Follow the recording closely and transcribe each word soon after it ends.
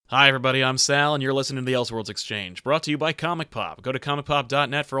Hi everybody, I'm Sal, and you're listening to the Elseworlds Exchange, brought to you by Comic Pop. Go to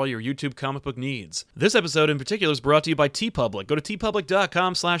comicpop.net for all your YouTube comic book needs. This episode in particular is brought to you by TeePublic. Go to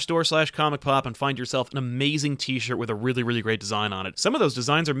teepublic.com/store/comicpop and find yourself an amazing t-shirt with a really great design on it. Some of those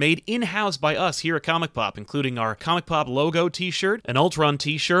designs are made in-house by us here at Comic Pop, including our Comic Pop logo t-shirt, an Ultron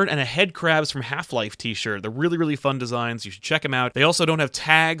t-shirt, and a Head Crabs from Half-Life t-shirt. They're really fun designs. You should check them out. They also don't have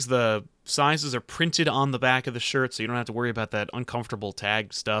tags. The sizes are printed on the back of the shirt, so you don't have to worry about that uncomfortable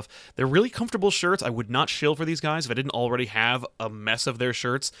tag stuff. They're really comfortable shirts. I would not shill for these guys if I didn't already have a mess of their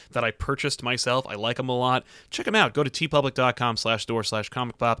shirts that I purchased myself. I like them a lot. Check them out. Go to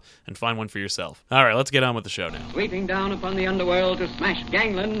teepublic.com/store/comicpop and find one for yourself. All right, let's get on with the show now. Sweeping down upon the underworld to smash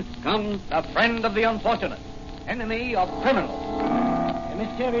gangland comes the friend of the unfortunate, enemy of criminals. A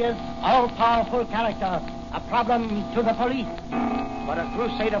mysterious, all-powerful character, a problem to the police, but a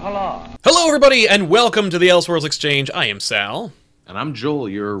crusader for law. Hello, everybody, and welcome to the Elseworlds Exchange. I am Sal. And I'm Joel,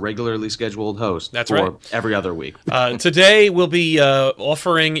 your regularly scheduled host. That's for right. Every other week. Today we'll be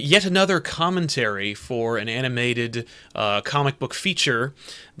offering yet another commentary for an animated comic book feature,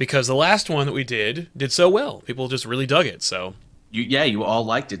 because the last one that we did so well. People just really dug it, so... You all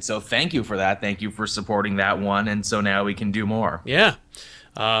liked it, so thank you for that. Thank you for supporting that one, and so now we can do more. Yeah.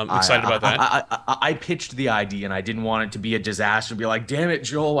 I'm excited about that. I pitched the idea, and I didn't want it to be a disaster. Be like, damn it,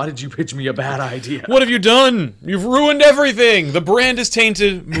 Joel, why did you pitch me a bad idea? What have you done? You've ruined everything. The brand is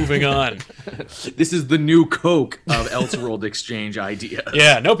tainted. Moving on. This is the new Coke of Elseworld Exchange idea.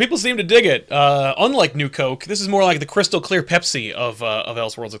 Yeah, no, people seem to dig it. Unlike New Coke, this is more like the crystal clear Pepsi of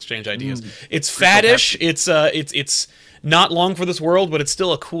Elseworlds Exchange ideas. It's faddish. It's not long for this world, but it's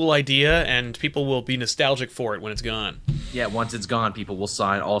still a cool idea, and people will be nostalgic for it when it's gone. Yeah, once it's gone, people will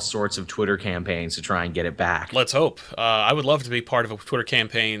sign all sorts of Twitter campaigns to try and get it back. Let's hope. I would love to be part of a Twitter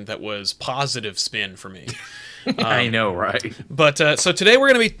campaign that was positive spin for me. I know, right? But so today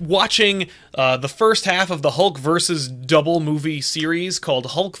we're going to be watching the first half of the Hulk versus double movie series called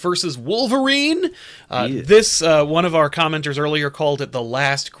Hulk versus Wolverine. This, one of our commenters earlier called it the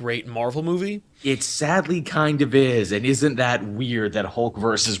last great Marvel movie. It sadly kind of is, and isn't that weird that Hulk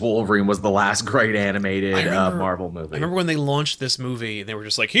versus Wolverine was the last great animated Marvel movie? I remember when they launched this movie, they were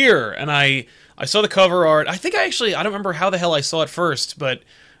just like, here, and I saw the cover art. I think I don't remember how the hell I saw it first, but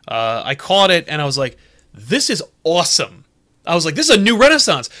I caught it, and I was like, this is awesome. I was like, this is a new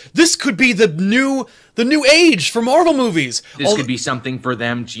renaissance. This could be the new age for Marvel movies. This could be something for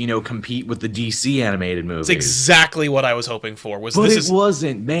them to, compete with the DC animated movies. That's exactly what I was hoping for.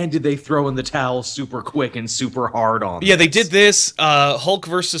 Wasn't. Man, did they throw in the towel super quick and super hard on Yeah, they did this, Hulk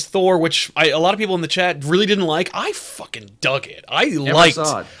versus Thor, which a lot of people in the chat really didn't like. I fucking dug it. I liked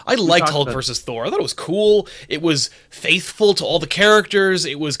Hulk versus Thor. I thought it was cool. It was faithful to all the characters.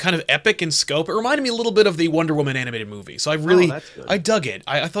 It was kind of epic in scope. It reminded me a little bit of the Wonder Woman animated movie. So I dug it.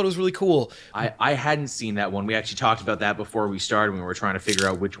 I thought it was really cool. I hadn't seen that one. We actually talked about that before we started when we were trying to figure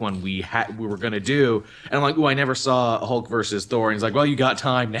out which one we were going to do. And I'm like, I never saw Hulk versus Thor. And he's like, well, you got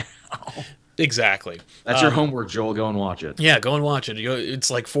time now. Exactly. That's your homework, Joel. Go and watch it. Yeah, go and watch it. It's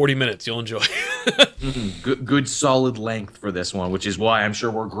like 40 minutes. You'll enjoy it. Good solid length for this one, which is why I'm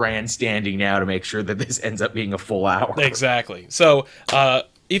sure we're grandstanding now to make sure that this ends up being a full hour. Exactly. So,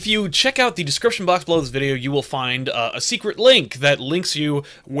 if you check out the description box below this video, you will find a secret link that links you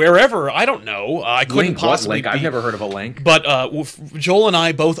wherever. I don't know. I couldn't possibly. What link? I've never heard of a link. But Joel and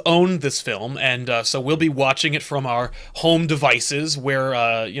I both own this film, and so we'll be watching it from our home devices,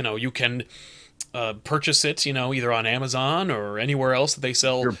 where you can purchase it, either on Amazon or anywhere else that they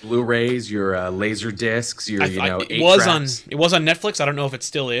sell. Your Blu-rays, your laser discs, your it was on Netflix. I don't know if it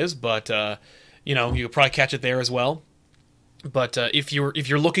still is, but you could probably catch it there as well. But if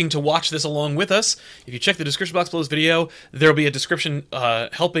you're looking to watch this along with us, if you check the description box below this video, there'll be a description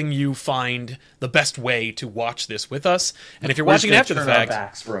helping you find the best way to watch this with us. And if you're watching it after the fact, turn our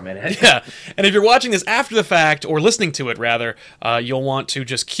backs for a minute. Yeah, and if you're watching this after the fact or listening to it rather, you'll want to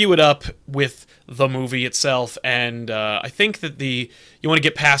just queue it up with the movie itself. And I think that you want to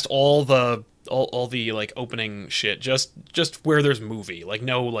get past all the like opening shit, just where there's movie, like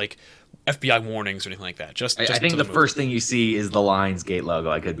no like FBI warnings or anything like that. I think the first thing you see is the Lionsgate logo.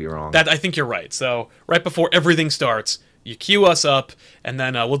 I could be wrong. I think you're right. So right before everything starts, you queue us up, and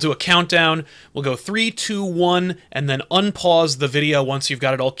then we'll do a countdown. We'll go 3, 2, 1, and then unpause the video once you've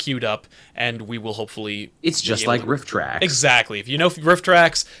got it all queued up, and we will hopefully... It's just like Riff Tracks. Exactly. If you know Riff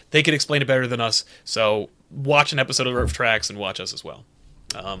Tracks, they can explain it better than us. So watch an episode of Riff Tracks and watch us as well.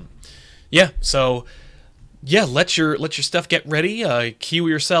 Yeah, so... yeah, let your stuff get ready. Queue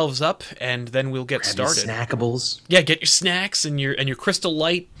yourselves up, and then we'll get Grab your started. snackables. Yeah, get your snacks and your Crystal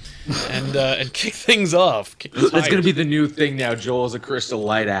Light, and kick things off. Kick the That's tires. gonna be the new thing now. Joel's a Crystal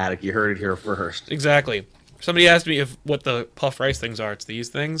Light addict. You heard it here first. Exactly. Somebody asked me what the puff rice things are. It's these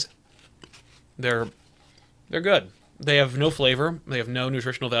things. They're good. They have no flavor. They have no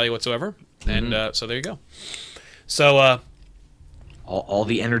nutritional value whatsoever. And so there you go. So All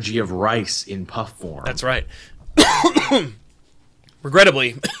the energy of rice in puff form. that's right.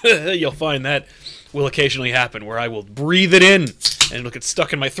 Regrettably, you'll find that will occasionally happen where I will breathe it in and it'll get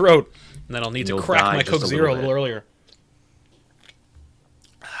stuck in my throat, and then I'll need to You'll crack die my just Coke a Zero a little little earlier.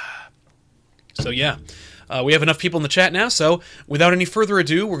 So yeah, we have enough people in the chat now. So without any further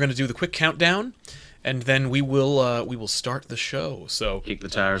ado, we're going to do the quick countdown, and then we will start the show. So Kick the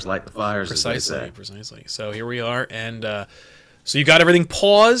tires, light the fires. as they say. precisely. So here we are, and so you got everything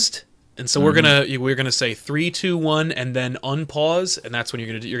paused, and so we're gonna say 3, 2, 1, and then unpause, and that's when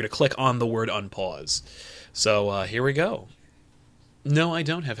you're gonna click on the word unpause. So here we go. No, I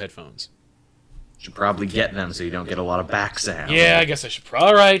don't have headphones. Should probably get them so you don't get a lot of back sound. Yeah, I guess I should.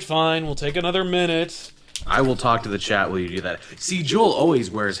 All right, fine. We'll take another minute. I will talk to the chat while you do that. See, Joel always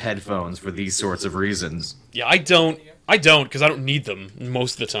wears headphones for these sorts of reasons. Yeah, I don't because I don't need them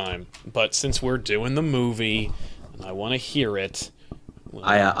most of the time. But since we're doing the movie, and I want to hear it.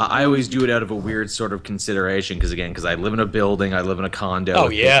 I always do it out of a weird sort of consideration because I live in a building, I live in a condo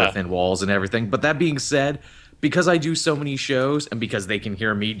with paper thin walls and everything. But that being said, because I do so many shows and because they can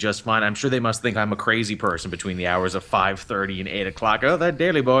hear me just fine, I'm sure they must think I'm a crazy person between the hours of 5:30 and 8 o'clock. Oh, that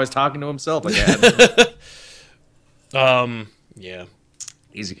Daily Boy is talking to himself again. Yeah.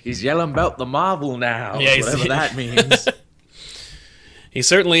 He's yelling about the Marvel now, Yeah, whatever that means. He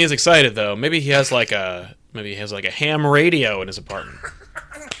certainly is excited though. Maybe he has like a ham radio in his apartment.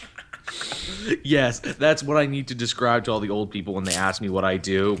 Yes, that's what I need to describe to all the old people when they ask me what I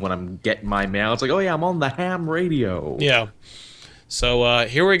do when I'm getting my mail. It's like, oh yeah, I'm on the ham radio. Yeah. So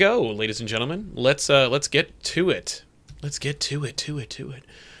here we go, ladies and gentlemen. Let's get to it. Let's get to it.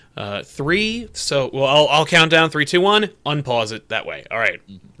 3. So I'll count down 3, 2, 1. Unpause it that way. All right.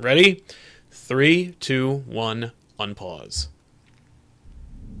 Ready? 3, 2, 1. Unpause.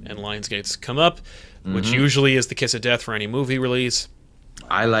 And Lionsgate's come up, which usually is the kiss of death for any movie release.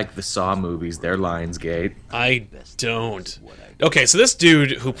 I like the Saw movies. They're Lionsgate. I don't. Okay, so this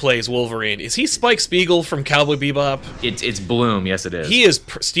dude who plays Wolverine, is he Spike Spiegel from Cowboy Bebop? It's Bloom. Yes, it is. He is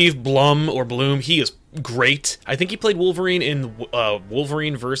Steve Blum or Bloom. He is great. I think he played Wolverine in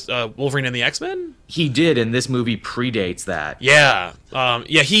Wolverine and the X-Men? He did, and this movie predates that. Yeah.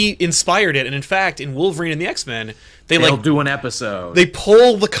 He inspired it, and in fact, in Wolverine and the X-Men, They'll do an episode. They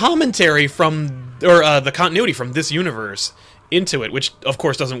pull the commentary from, or the continuity from this universe into it, which of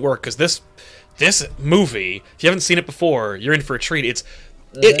course doesn't work because this movie, if you haven't seen it before, you're in for a treat.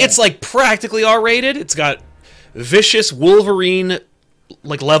 It's like practically R-rated. It's got vicious Wolverine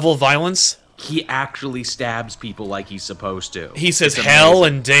like level violence. He actually stabs people like he's supposed to. He says hell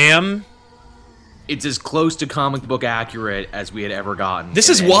and damn. It's as close to comic book accurate as we had ever gotten. This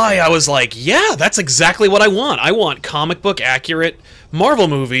is why I was like, yeah, that's exactly what I want. I want comic book accurate Marvel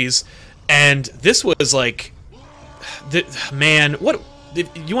movies, and this was like, man, what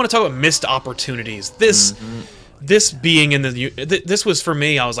you want to talk about missed opportunities? This being in this was for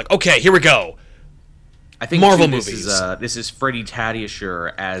me. I was like, okay, here we go. I think Marvel too, movies. This is Freddie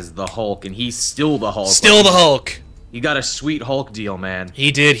Taddeusher as the Hulk, and he's still the Hulk. Still the Hulk. You got a sweet Hulk deal, man.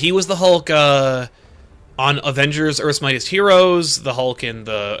 He did. He was the Hulk on Avengers: Earth's Mightiest Heroes, the Hulk in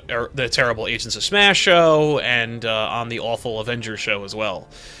the terrible Agents of Smash show, and on the awful Avengers show as well.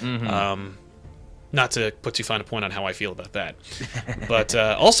 Not to put too fine a point on how I feel about that. But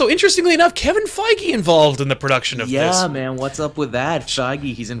also, interestingly enough, Kevin Feige involved in the production of this. Yeah, man, what's up with that?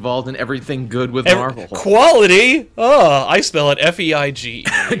 Feige, he's involved in everything good with Marvel. Quality? Oh, I spell it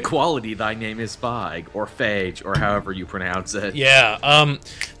F-E-I-G-E. Quality, thy name is Feig, or Phage, or however you pronounce it. Yeah,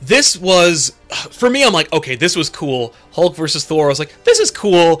 this was, for me, I'm like, okay, this was cool. Hulk versus Thor, I was like, this is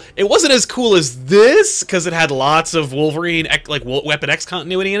cool. It wasn't as cool as this, because it had lots of Wolverine, like, Weapon X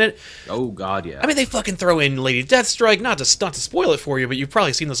continuity in it. Oh, God, yeah. I mean, they fucking throw in Lady Deathstrike, not to spoil it for you, but you've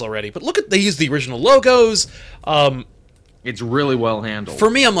probably seen this already. But look at, they use the original logos. It's really well handled. For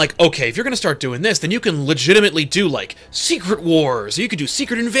me, I'm like, okay, if you're going to start doing this, then you can legitimately do, like, Secret Wars, or you could do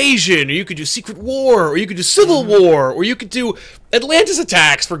Secret Invasion, or you could do Secret War, or you could do Civil War, or you could do Atlantis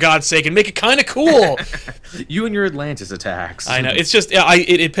Attacks, for God's sake, and make it kind of cool. You and your Atlantis Attacks. I know, it's just,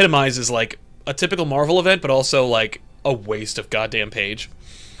 it epitomizes, like, a typical Marvel event, but also, like, a waste of goddamn page.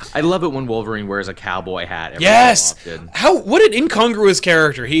 I love it when Wolverine wears a cowboy hat. Yes. So often. What an incongruous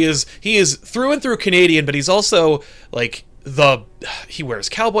character. He is through and through Canadian, but he's also like he wears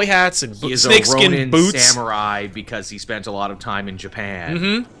cowboy hats and snakeskin boots. Samurai because he spent a lot of time in Japan.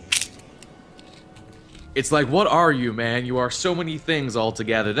 Mm-hmm. It's like, what are you, man? You are so many things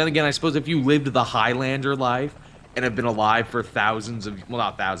altogether. Then again, I suppose if you lived the Highlander life and have been alive for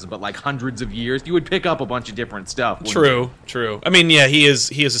not thousands, but like hundreds of years, you would pick up a bunch of different stuff. True. I mean, yeah, he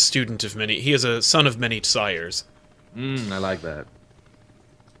is a student of many. He is a son of many sires. I like that.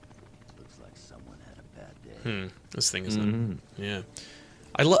 Looks like someone had a bad day. This thing is yeah.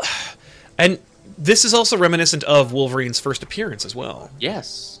 And this is also reminiscent of Wolverine's first appearance as well.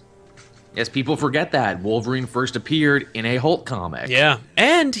 Yes, people forget that Wolverine first appeared in a Hulk comic. Yeah,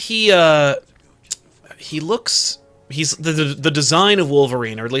 and he's the design of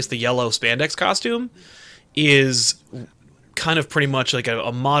Wolverine, or at least the yellow spandex costume, is kind of pretty much like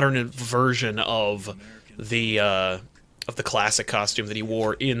a modern version of the classic costume that he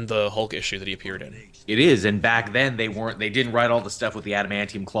wore in the Hulk issue that he appeared in. It is, and back then they didn't write all the stuff with the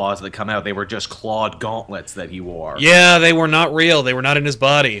adamantium claws that come out. They were just clawed gauntlets that he wore. Yeah, they were not real. They were not in his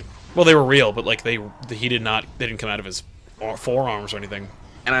body. Well, they were real, but like they didn't come out of his forearms or anything.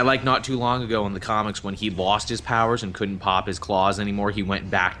 And I like not too long ago in the comics when he lost his powers and couldn't pop his claws anymore, he went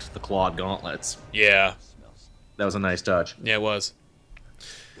back to the clawed gauntlets. Yeah. That was a nice touch. Yeah, it was.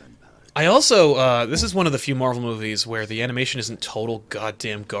 I also, this is one of the few Marvel movies where the animation isn't total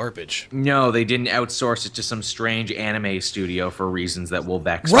goddamn garbage. No, they didn't outsource it to some strange anime studio for reasons that will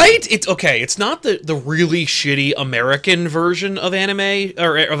vex me. Right? It's okay. It's not the really shitty American version of anime,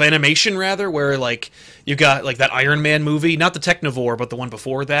 or of animation rather, where like you got like that Iron Man movie, not the Technovore, but the one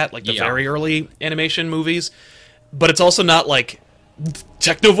before that, like the very early animation movies. But it's also not like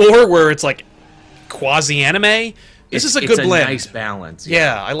Technovore, where it's like quasi-anime. This is a good blend. It's a nice balance.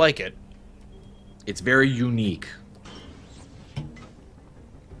 Yeah, I like it. It's very unique.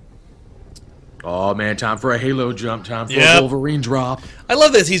 Oh man, time for a Halo jump, time for a Wolverine drop. I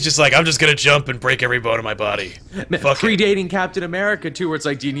love this. He's just like, I'm just gonna jump and break every bone in my body. Predating Captain America too, where it's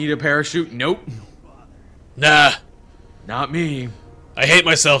like, do you need a parachute? Nope. Nah. Not me. I hate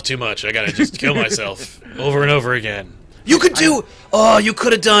myself too much. I gotta just kill myself over and over again. You could do. You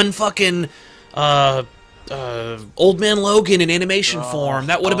could have done fucking. Old Man Logan in animation form.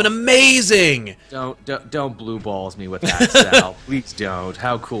 That would have been amazing. Don't blue balls me with that, Sal. Please don't.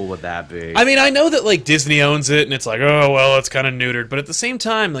 How cool would that be? I mean, I know that like Disney owns it, and it's like, oh well, it's kind of neutered. But at the same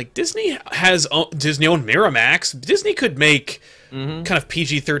time, like Disney owned Miramax. Disney could make kind of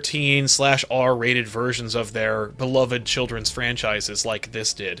PG-13/R rated versions of their beloved children's franchises, like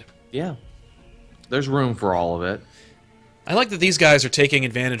this did. Yeah, there's room for all of it. I like that these guys are taking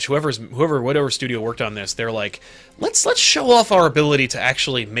advantage. Whatever studio worked on this, they're like, let's show off our ability to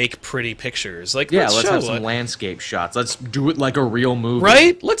actually make pretty pictures. Like, let's have some landscape shots. Let's do it like a real movie,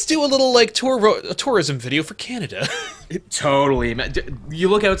 right? Let's do a little like tourism video for Canada. Totally. You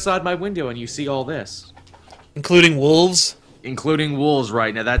look outside my window and you see all this, including wolves. Including wolves,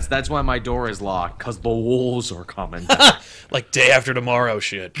 right now. That's why my door is locked, because the wolves are coming. Like day after tomorrow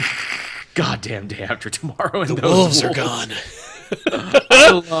shit. Goddamn day after tomorrow, and the wolves are gone.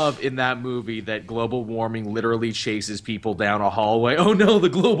 I love in that movie that global warming literally chases people down a hallway. Oh no, the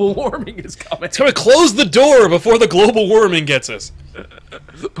global warming is coming. It's gonna close the door before the global warming gets us.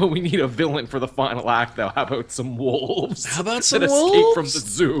 But we need a villain for the final act, though. How about some wolves? How about some wolves? Escape from the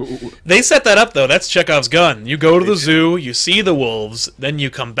zoo. They set that up, though. That's Chekhov's gun. You go to the zoo, you see the wolves, then you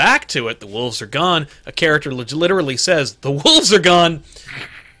come back to it. The wolves are gone. A character literally says, "The wolves are gone."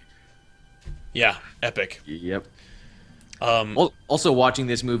 Yeah, epic. Yep. Also, watching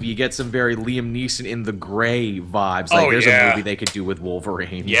this movie, you get some very Liam Neeson in The Gray vibes. Like, there's a movie they could do with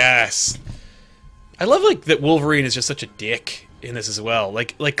Wolverine. Yes. I love like that Wolverine is just such a dick in this as well.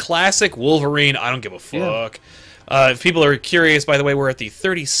 Like classic Wolverine. I don't give a fuck. If people are curious, by the way, we're at the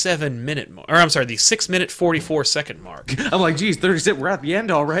 37-minute mark. Or I'm sorry, the 6-minute 44-second mark. I'm like, geez, 37. We're at the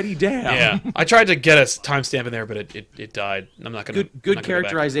end already. Damn. Yeah, I tried to get a timestamp in there, but it died. I'm not gonna. Good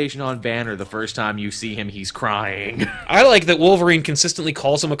characterization on Banner. The first time you see him, he's crying. I like that Wolverine consistently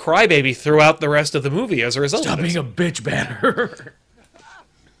calls him a crybaby throughout the rest of the movie as a result. Stop being a bitch, Banner.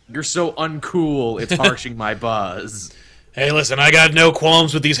 You're so uncool. It's harshing my buzz. Hey, listen, I got no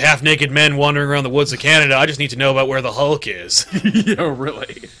qualms with these half-naked men wandering around the woods of Canada. I just need to know about where the Hulk is. Yeah,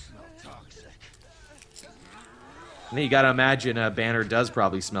 really. And you gotta imagine Banner does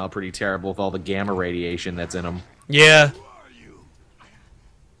probably smell pretty terrible with all the gamma radiation that's in him. Yeah.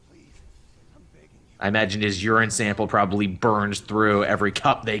 I imagine his urine sample probably burns through every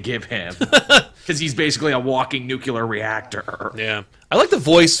cup they give him. Because he's basically a walking nuclear reactor. Yeah. I like the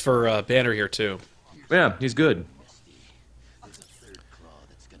voice for Banner here, too. Yeah, he's good.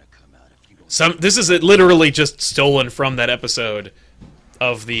 This is literally just stolen from that episode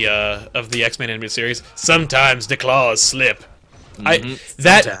of the X-Men animated series. Sometimes the claws slip.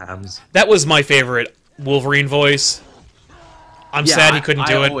 That was my favorite Wolverine voice. I'm sad he couldn't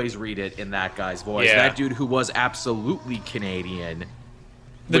do it. I always read it in that guy's voice. Yeah. That dude who was absolutely Canadian,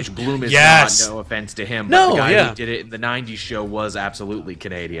 which Bloom is Yes. not, no offense to him, but No, the guy yeah. who did it in the 90s show was absolutely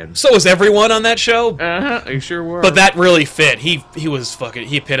Canadian. So was everyone on that show. They sure were. But that really fit. He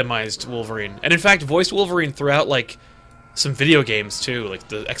epitomized Wolverine. And in fact, voiced Wolverine throughout, like, some video games, too. Like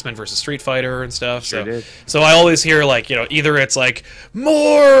the X-Men vs. Street Fighter and stuff. Sure did. So I always hear, like, you know, either it's like,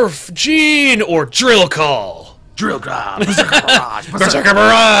 Morph, Gene, or Drill Call. Drill Call, Berserker Barrage, Berserker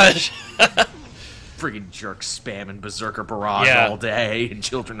Barrage! Friggin' jerk spamming Berserker Barrage Yeah. all day in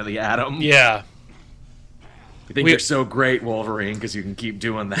Children of the Atom. Yeah. You think you're so great, Wolverine, because you can keep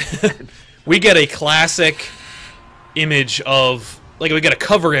doing that. We get a classic image of, like, we get a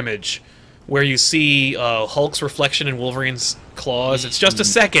cover image where you see Hulk's reflection in Wolverine's claws. It's just a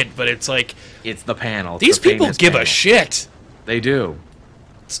second, but it's like, It's the panel. It's these the people famous give panel. a shit. They do.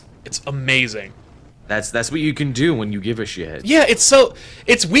 It's amazing. That's what you can do when you give a shit. Yeah, it's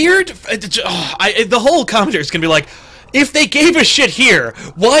weird. The whole commentary is gonna be like, if they gave a shit here,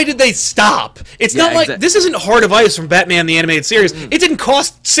 why did they stop? It's not like this isn't Heart of Ice from Batman the Animated Series. It didn't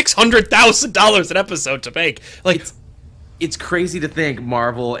cost $600,000 an episode to make. Like, it's crazy to think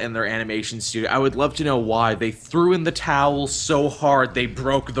Marvel and their animation studio. I would love to know why they threw in the towel so hard they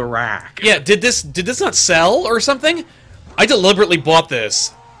broke the rack. yeah, did this not sell or something? I deliberately bought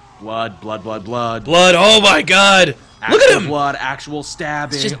this. Blood. Blood. Oh my god! Look at him. Blood, actual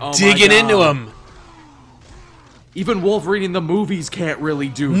stabbing. Just oh digging my into God. him. Even Wolverine in the movies can't really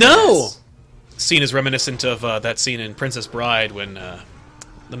do No. this. Scene is reminiscent of that scene in Princess Bride when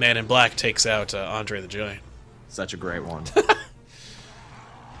the Man in Black takes out Andre the Giant. Such a great one.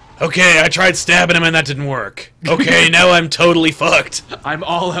 Okay, I tried stabbing him and that didn't work. Okay, now I'm totally fucked. I'm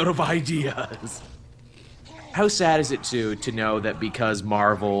all out of ideas. How sad is it to know that because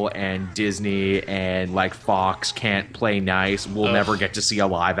Marvel and Disney and like Fox can't play nice, we'll never get to see a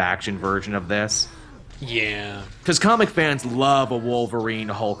live action version of this? Yeah. Because comic fans love a Wolverine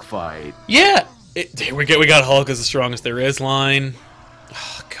Hulk fight. Yeah. We got Hulk as the strongest there is line.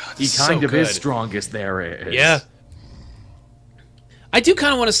 Oh god. He kind of is strongest there is. Yeah. I do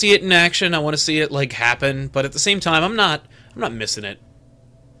kind of want to see it in action. I want to see it like happen, but at the same time, I'm not missing it.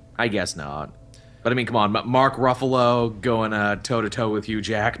 I guess not. But I mean, come on, Mark Ruffalo going toe to toe with Hugh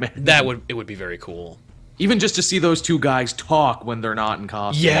Jackman. It would be very cool. Even just to see those two guys talk when they're not in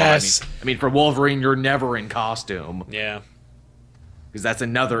costume. Yes. I mean, for Wolverine, you're never in costume. Yeah. Because that's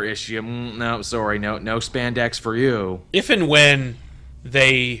another issue. No, sorry, no spandex for you. If and when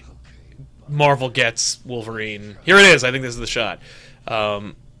Marvel gets Wolverine, here it is. I think this is the shot.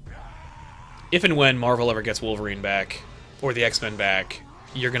 If and when Marvel ever gets Wolverine back or the X-Men back,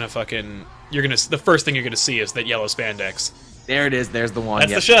 the first thing you're gonna see is that yellow spandex. There it is. There's the one.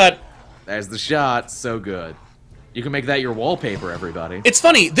 That's the shot. There's the shot. So good. You can make that your wallpaper, everybody. It's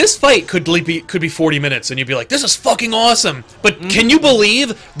funny. This fight could be 40 minutes, and you'd be like, "This is fucking awesome." But can you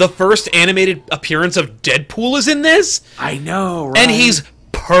believe the first animated appearance of Deadpool is in this? I know, right? And he's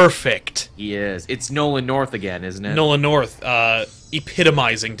perfect. He is. It's Nolan North again, isn't it? Nolan North,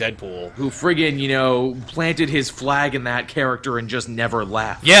 epitomizing Deadpool. Who friggin', planted his flag in that character and just never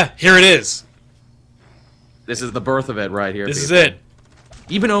left. Yeah, here it is. This is the birth of it right here. This people. is it.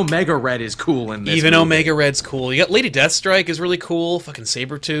 Even Omega Red is cool in this Even movie. Omega Red's cool. You got Lady Deathstrike is really cool. Fucking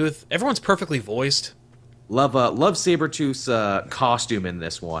Sabretooth. Everyone's perfectly voiced. Love Sabretooth's costume in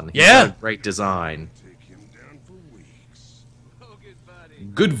this one. He's Yeah. got a great design.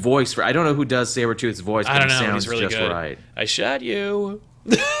 Good voice for. I don't know who does Sabretooth's voice, but I don't he know. sounds He's really just good. right. I shot you.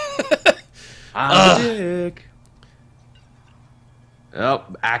 I'm a dick. Oh,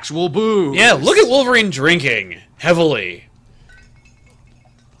 actual booze. Yeah, look at Wolverine drinking heavily.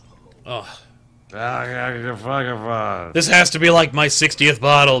 Ugh. This has to be like my 60th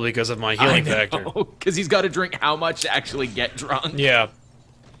bottle because of my healing factor. Because he's got to drink how much to actually get drunk. Yeah.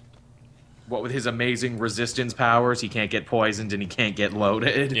 What with his amazing resistance powers, he can't get poisoned and he can't get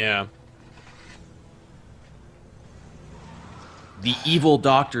loaded. Yeah. The evil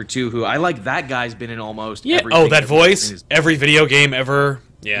doctor, too, who I like that guy's been in almost everything. Oh, that voice? Every video game ever?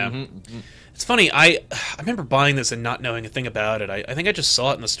 Yeah. It's funny, I remember buying this and not knowing a thing about it. I think I just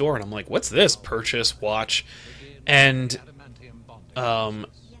saw it in the store and I'm like, what's this? Purchase, watch. And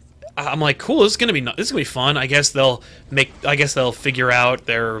I'm like, cool. This is gonna be fun. I guess they'll figure out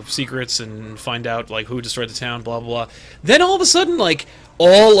their secrets and find out like who destroyed the town. Blah blah blah. Then all of a sudden, like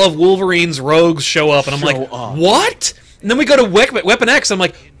all of Wolverine's rogues show up, and I'm like, what? And then we go to Weapon X. I'm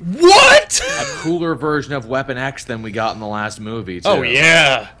like, what? A cooler version of Weapon X than we got in the last movie, too. Oh,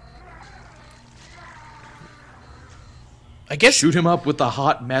 yeah. I guess... Shoot him up with the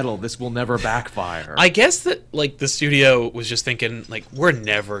hot metal. This will never backfire. I guess that, like, the studio was just thinking, like, we're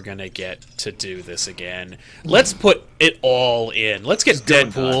never gonna get to do this again. Let's put it all in. Let's get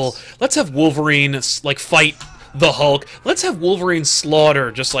Deadpool. Let's have Wolverine, like, fight the Hulk. Let's have Wolverine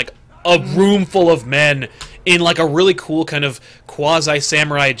slaughter just, like, a room full of men in like a really cool kind of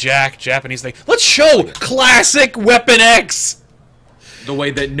quasi-Samurai Jack Japanese thing. Let's show classic Weapon X! The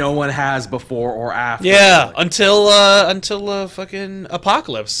way that no one has before or after. Yeah, until fucking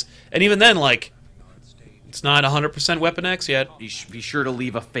Apocalypse. And even then, like, it's not 100% Weapon X yet. Be sure to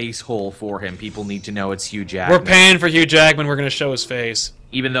leave a face hole for him. People need to know it's Hugh Jackman. We're paying for Hugh Jackman. We're going to show his face.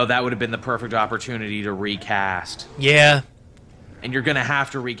 Even though that would have been the perfect opportunity to recast. Yeah. And you're going to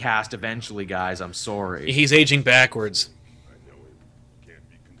have to recast eventually, guys. I'm sorry. He's aging backwards.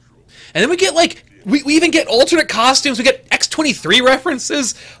 And then we get, like... We even get alternate costumes. We get X-23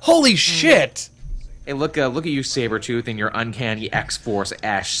 references. Holy shit. Hey, look at you, Sabretooth, in your uncanny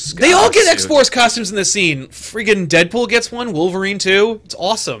X-Force-esque They all get suit. X-Force costumes in this scene. Friggin' Deadpool gets one. Wolverine, too. It's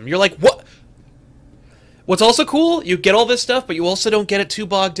awesome. You're like, what? What's also cool, you get all this stuff, but you also don't get it too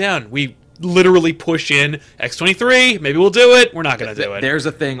bogged down. We literally push in X-23. Maybe we'll do it. We're not going to do it. There's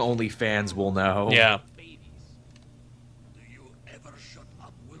a thing only fans will know. Yeah.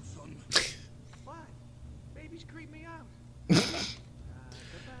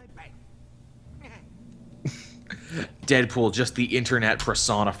 Deadpool, just the internet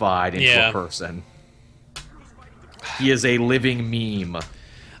personified into a person. He is a living meme.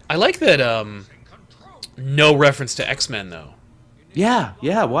 I like that, no reference to X-Men, though. Yeah,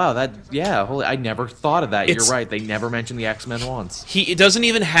 wow, holy, I never thought of that. You're right, they never mentioned the X-Men once. It doesn't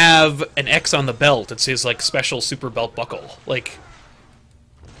even have an X on the belt. It's his, like, special super belt buckle. Like,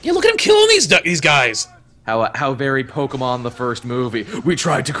 yeah, look at him killing these guys. How very Pokemon the first movie. We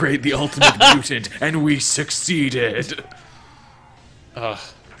tried to create the ultimate mutant, and we succeeded. I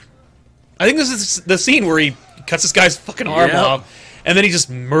think this is the scene where he cuts this guy's fucking arm off, and then he just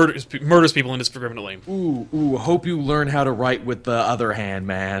murders people indiscriminately. Ooh, hope you learn how to write with the other hand,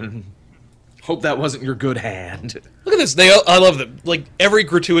 man. Hope that wasn't your good hand. Look at this. I love them. Like, every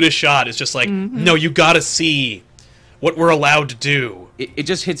gratuitous shot is just like, no, you gotta see what we're allowed to do. It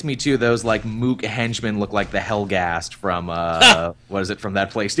just hits me, too, those, like, Mook henchmen look like the Hellgast from, what is it, from that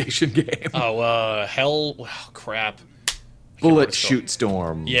PlayStation game? Oh, crap. Bullet Shoot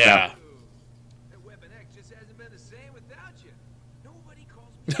Storm. Yeah.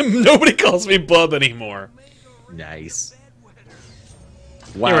 Nobody calls me Bub anymore. Nice.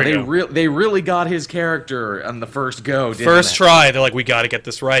 Wow, they really got his character on the first go, didn't First they? try, they're like, we gotta get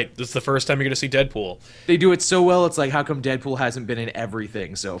this right. This is the first time you're gonna see Deadpool. They do it so well, it's like, how come Deadpool hasn't been in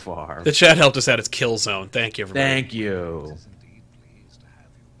everything so far? The chat helped us out. It's Killzone. Thank you, everybody. Thank you.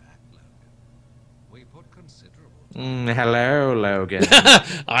 Hello, Logan.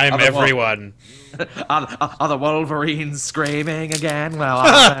 I'm everyone. Are the Wolverines screaming again? Well,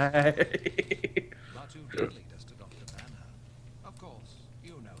 are they?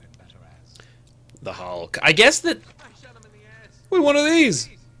 The Hulk. I guess that... Wait, one of these!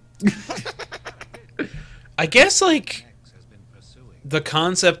 I guess, like, the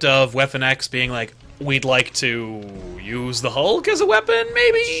concept of Weapon X being like, we'd like to use the Hulk as a weapon,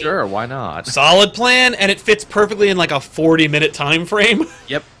 maybe? Sure, why not? Solid plan, and it fits perfectly in, like, a 40-minute time frame.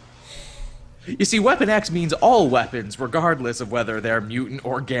 Yep. You see, Weapon X means all weapons, regardless of whether they're mutant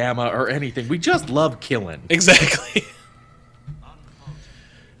or gamma or anything. We just love killing. Exactly.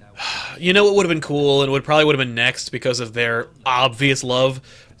 You know what would have been cool, and probably would have been next because of their obvious love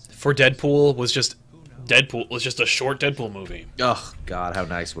for Deadpool, was just a short Deadpool movie. Oh, God, how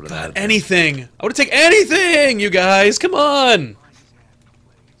nice would have that been? Anything. I would have taken anything, you guys. Come on.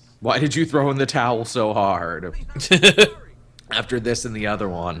 Why did you throw in the towel so hard? After this and the other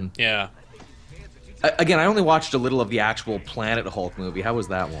one. Yeah. Again, I only watched a little of the actual Planet Hulk movie. How was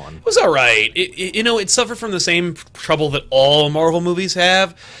that one? It was alright. It suffered from the same trouble that all Marvel movies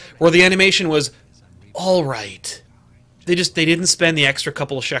have, where the animation was alright. They didn't spend the extra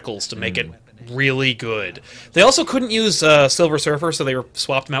couple of shekels to make it really good. They also couldn't use Silver Surfer, so they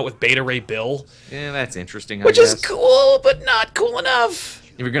swapped him out with Beta Ray Bill. Yeah, that's interesting, Which is cool, but not cool enough.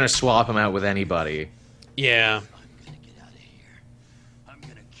 If you're gonna swap him out with anybody. Yeah.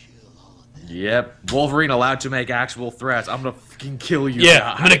 Yep. Wolverine allowed to make actual threats. I'm gonna fucking kill you. Yeah,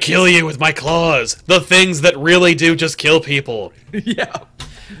 guys. I'm gonna kill you with my claws. The things that really do just kill people. Yeah.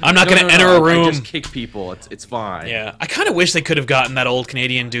 I'm not gonna enter a room. I just kick people. It's fine. Yeah, I kind of wish they could have gotten that old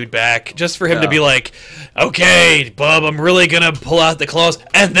Canadian dude back, just for him to be like, okay, bub, I'm really gonna pull out the claws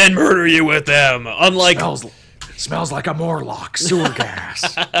and then murder you with them. Unlike... Smells like a Morlock. Sewer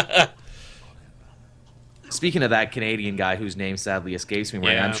gas. Speaking of that Canadian guy whose name sadly escapes me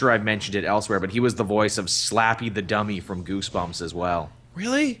right now, I'm sure I've mentioned it elsewhere, but he was the voice of Slappy the Dummy from Goosebumps as well.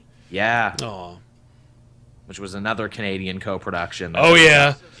 Really? Yeah. Oh. Which was another Canadian co-production. Oh,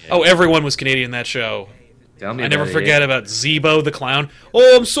 yeah. Oh, everyone was Canadian in that show. Tell me I never forget about Zebo the clown.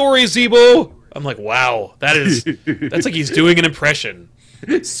 Oh, I'm sorry, Zebo. I'm like, wow, that's like he's doing an impression.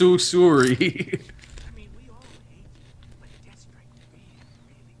 So sorry.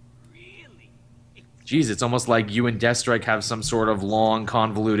 Jeez, it's almost like you and Deathstrike have some sort of long,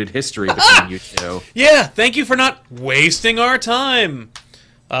 convoluted history between you two. Yeah, thank you for not wasting our time.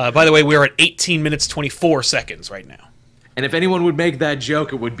 By the way, we're at 18 minutes 24 seconds right now. And if anyone would make that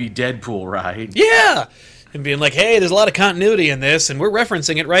joke, it would be Deadpool, right? Yeah! And being like, hey, there's a lot of continuity in this, and we're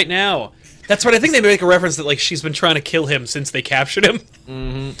referencing it right now. That's right, I think they make a reference that, like, she's been trying to kill him since they captured him.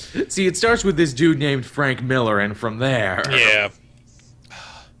 Mm-hmm. See, it starts with this dude named Frank Miller, and from there... Yeah.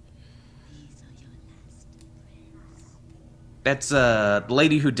 That's the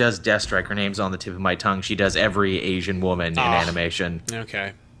lady who does Deathstrike. Her name's on the tip of my tongue. She does every Asian woman in animation.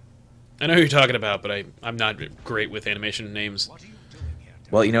 Okay. I know who you're talking about, but I'm not great with animation names.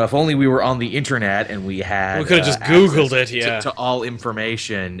 Well, you know, if only we were on the internet and we had... We could have just Googled it, yeah. To all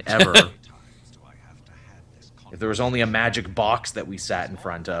information ever. If there was only a magic box that we sat in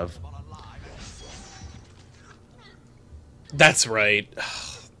front of. That's right.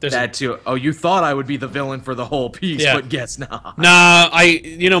 That too. Oh, you thought I would be the villain for the whole piece, but guess not. Nah,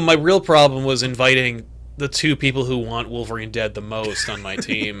 my real problem was inviting the two people who want Wolverine dead the most on my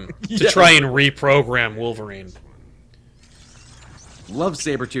team to try and reprogram Wolverine. Love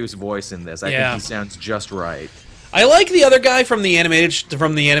Sabretooth's voice in this. I think he sounds just right. I like the other guy from the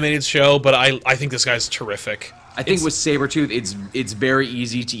animated show, but I think this guy's terrific. I think with Sabretooth, it's very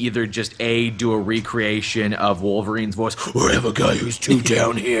easy to either just do a recreation of Wolverine's voice, or have a guy who's too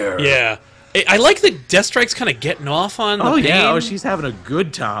down here. Yeah. I like that Deathstrike's kind of getting off on the pain. Yeah, she's having a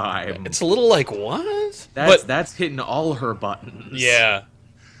good time. It's a little like, what? That's hitting all her buttons. Yeah.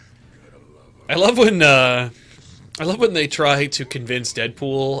 I love when they try to convince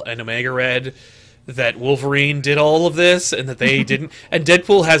Deadpool and Omega Red that Wolverine did all of this and that they didn't, and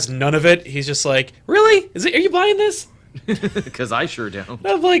Deadpool has none of it. He's just like, really? Are you buying this? Because I sure don't. And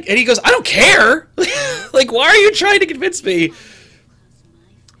I'm like, and he goes, I don't care. Like, why are you trying to convince me?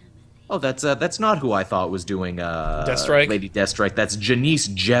 Oh, that's not who I thought was doing Deathstrike? Lady Deathstrike. That's Janice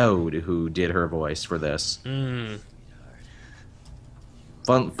Jode who did her voice for this.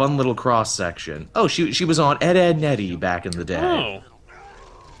 Fun little cross section. Oh, she was on Ed, Edd n Eddy back in the day. Oh.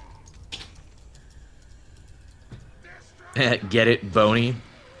 Get it, Boney?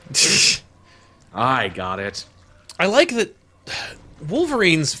 I got it. I like that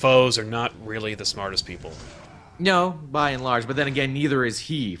Wolverine's foes are not really the smartest people. No, by and large. But then again, neither is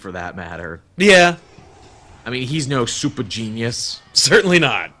he, for that matter. Yeah. I mean, he's no super genius. Certainly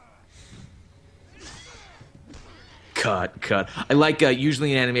not. Cut. I like,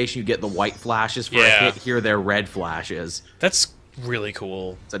 usually in animation you get the white flashes for a hit. Here they're red flashes. That's really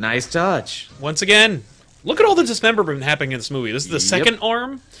cool. It's a nice touch. Once again, look at all the dismemberment happening in this movie. This is the second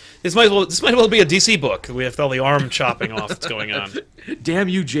arm. This might well be a DC book with all the arm chopping off that's going on. Damn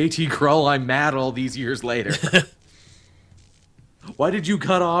you, JT Krull! I'm mad all these years later. Why did you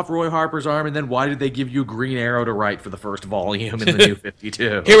cut off Roy Harper's arm, and then why did they give you Green Arrow to write for the first volume in the New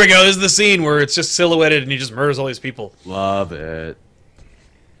 52? Here we go. This is the scene where it's just silhouetted and he just murders all these people. Love it.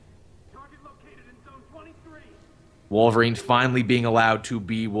 Wolverine finally being allowed to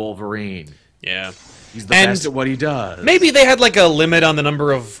be Wolverine. Yeah. He's the best at what he does. Maybe they had like a limit on the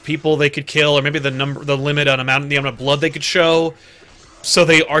number of people they could kill, or maybe the limit on the amount of blood they could show. So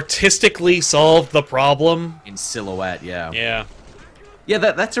they artistically solved the problem. In silhouette, yeah. Yeah. Yeah,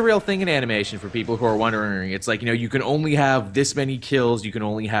 that's a real thing in animation for people who are wondering. It's like, you can only have this many kills, you can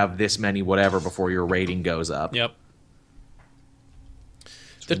only have this many whatever before your rating goes up. Yep.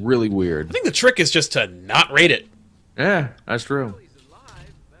 It's really weird. I think the trick is just to not rate it. Yeah, that's true.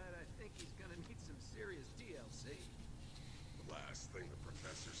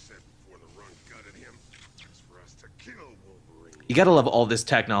 You gotta love all this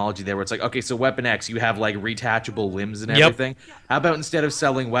technology there where it's like, okay, so Weapon X, you have like retachable limbs and everything. How about instead of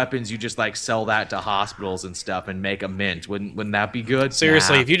selling weapons, you just like sell that to hospitals and stuff and make a mint? Wouldn't that be good?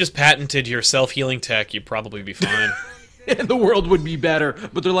 Seriously, if you just patented your self-healing tech, you'd probably be fine. And the world would be better.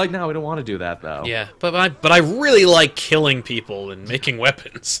 But they're like, no, we don't want to do that, though. Yeah, but I really like killing people and making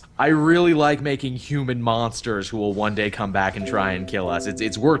weapons. I really like making human monsters who will one day come back and try and kill us.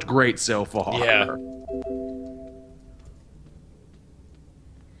 It's worked great so far. Yeah.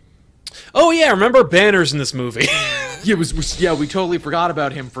 Oh yeah, remember Banner's in this movie? Yeah, we totally forgot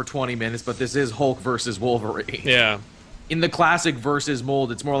about him for 20 minutes, but this is Hulk versus Wolverine. Yeah. In the classic versus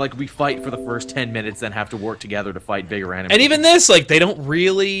mold, it's more like we fight for the first 10 minutes, then have to work together to fight bigger enemies. And even this, like, they don't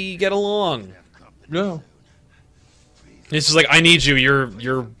really get along. No. It's just like, I need you.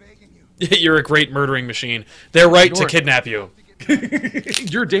 You're a great murdering machine. They're right to kidnap you.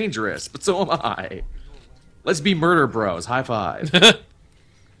 You're dangerous, but so am I. Let's be murder bros. High five.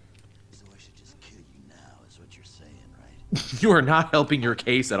 You are not helping your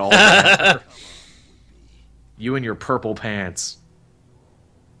case at all. You and your purple pants.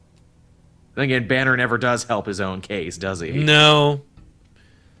 Then again, Banner never does help his own case, does he? No.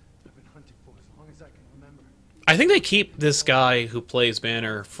 I think they keep this guy who plays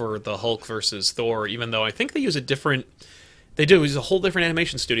Banner for the Hulk versus Thor, even though I think they use a different... They do use a whole different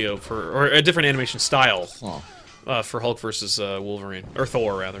animation studio or a different animation style for Hulk versus Wolverine, or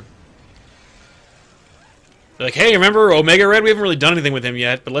Thor rather. They're like, hey, remember Omega Red? We haven't really done anything with him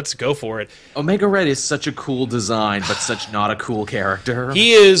yet, but let's go for it. Omega Red is such a cool design, but such not a cool character.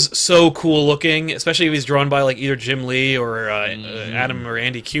 He is so cool looking, especially if he's drawn by like either Jim Lee or Adam or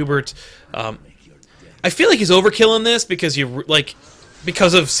Andy Kubert. I feel like he's overkill in this because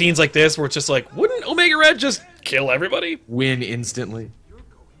because of scenes like this where it's just like, wouldn't Omega Red just kill everybody? Win instantly.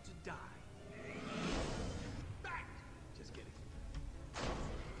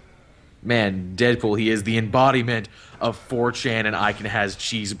 Man, Deadpool, he is the embodiment of 4chan and I Can Has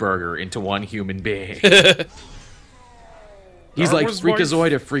cheeseburger into one human being. He's like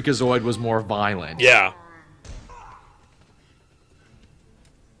Freakazoid if Freakazoid was more violent. Yeah.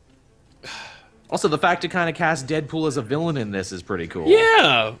 Also, the fact to kind of cast Deadpool as a villain in this is pretty cool.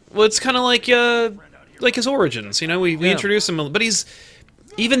 Yeah. Well, it's kind of like his origins. You know, we introduce him, but he's...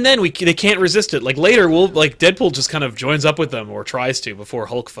 Even then, they can't resist it. Like, later, Deadpool just kind of joins up with them, or tries to, before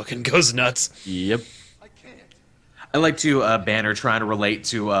Hulk fucking goes nuts. Yep. I like to Banner trying to relate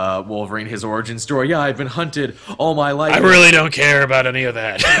to Wolverine, his origin story. Yeah, I've been hunted all my life. I really don't care about any of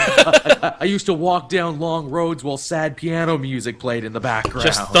that. I used to walk down long roads while sad piano music played in the background.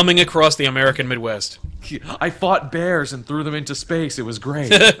 Just thumbing across the American Midwest. I fought bears and threw them into space. It was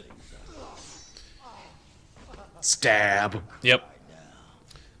great. Stab. Yep.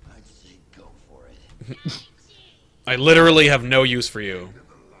 I literally have no use for you.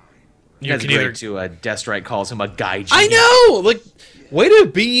 That's great too. Deathstrike calls him a gaijin. I know! Like, way to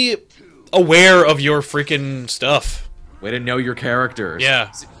be aware of your freaking stuff. Way to know your characters.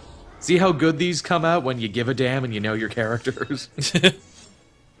 Yeah. See how good these come out when you give a damn and you know your characters?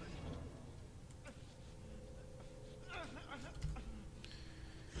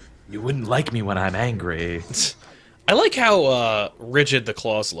 You wouldn't like me when I'm angry. I like how rigid the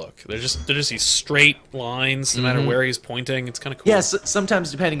claws look. They're just these straight lines, no matter where he's pointing. It's kind of cool. Yes,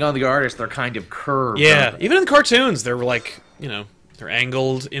 sometimes depending on the artist, they're kind of curved. Yeah, even in the cartoons, they're like, you know, they're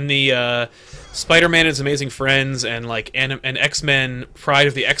angled. In the Spider-Man and His Amazing Friends and like and X-Men, Pride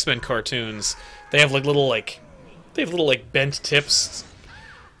of the X-Men cartoons, they have like little bent tips.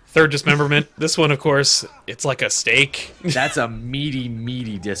 Third dismemberment. This one, of course, it's like a steak. That's a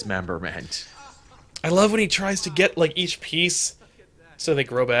meaty dismemberment. I love when he tries to get, like, each piece so they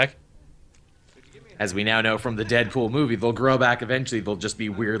grow back. As we now know from the Deadpool movie, they'll grow back eventually. They'll just be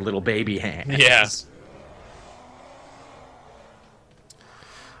weird little baby hands. Yeah.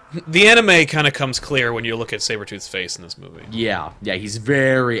 The anime kind of comes clear when you look at Sabretooth's face in this movie. Yeah, he's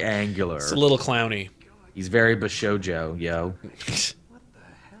very angular. It's a little clowny. He's very Bashojo, yo.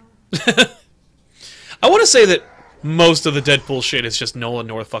 I want to say that most of the Deadpool shit is just Nolan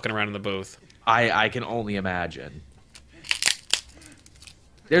North fucking around in the booth. I can only imagine.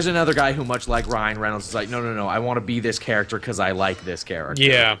 There's another guy who, much like Ryan Reynolds, is like, no, I want to be this character because I like this character.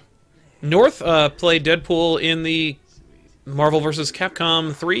 Yeah. North played Deadpool in the Marvel vs.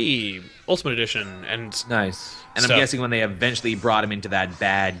 Capcom 3 Ultimate Edition. And nice. And I'm guessing when they eventually brought him into that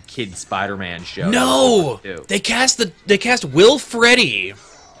bad Kid Spider-Man show. No! They cast Will Freddy.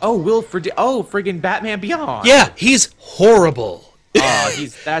 Oh, Will Freddy. Oh, friggin' Batman Beyond. Yeah, he's horrible. Oh,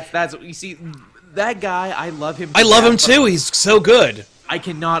 that's you see, that guy, I love him. I love him too. He's so good. I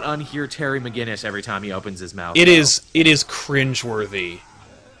cannot unhear Terry McGinnis every time he opens his mouth. It is cringeworthy.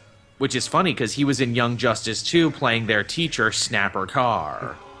 Which is funny because he was in Young Justice 2 playing their teacher, Snapper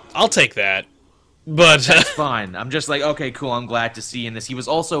Carr. I'll take that. But that's fine. I'm just like, okay, cool. I'm glad to see in this. He was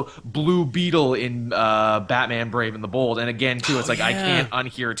also Blue Beetle in Batman: Brave and the Bold, and again too, it's I can't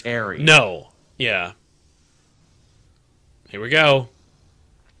unhear Terry. No, yeah. Here we go.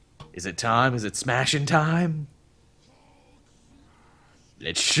 Is it time? Is it smashing time?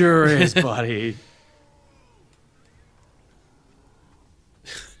 It sure is, buddy.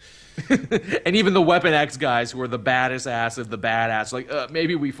 And even the Weapon X guys, who are the baddest ass of the badass, like,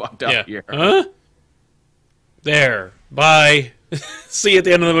 maybe we fucked up here. Huh? There. Bye. See you at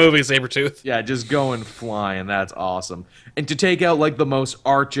the end of the movie, Sabretooth. Yeah, just going flying. That's awesome. And to take out, like, the most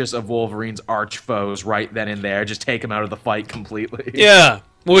archest of Wolverine's arch foes right then and there, just take him out of the fight completely. Yeah.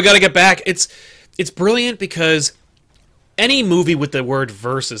 Well, we gotta get back. It's brilliant because any movie with the word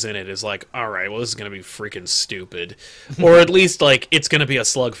versus in it is like, all right, well, this is going to be freaking stupid. Or at least, like, it's going to be a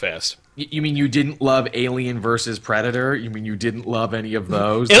slugfest. You mean you didn't love Alien versus Predator? You mean you didn't love any of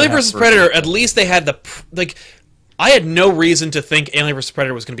those? Alien versus Predator, at least they had like, I had no reason to think Alien versus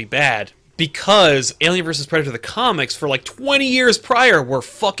Predator was going to be bad. Because Alien vs. Predator, the comics, for like 20 years prior, were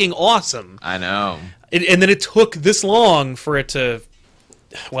fucking awesome. I know. And then it took this long for it to...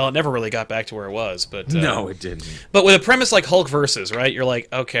 Well, it never really got back to where it was, but... no, it didn't. But with a premise like Hulk versus, right? You're like,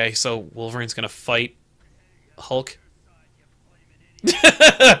 okay, so Wolverine's gonna fight Hulk?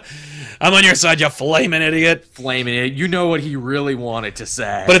 I'm on your side, you flaming idiot. Flaming idiot. You know what he really wanted to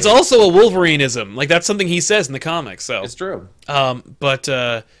say. But it's also a Wolverineism. Like, that's something he says in the comics, so... It's true. But,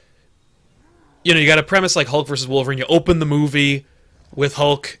 you know, you got a premise like Hulk versus Wolverine. You open the movie with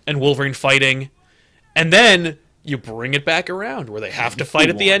Hulk and Wolverine fighting, and then... you bring it back around where they have to fight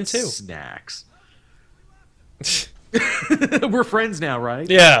at the end, too. Snacks. We're friends now, right?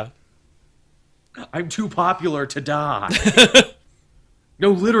 Yeah. I'm too popular to die. No,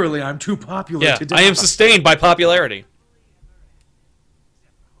 literally, I'm too popular to die. I am sustained by popularity.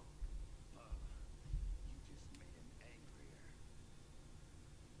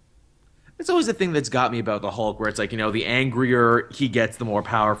 It's always the thing that's got me about the Hulk, where it's like, you know, the angrier he gets, the more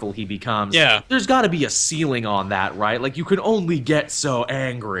powerful he becomes. Yeah. There's got to be a ceiling on that, right? Like, you can only get so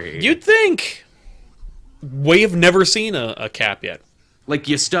angry. You'd think. We've never seen a Cap yet. Like,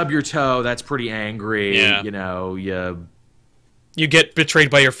 you stub your toe, that's pretty angry. Yeah. You know, you get betrayed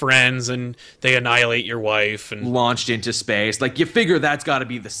by your friends, and they annihilate your wife. And launched into space. Like, you figure that's got to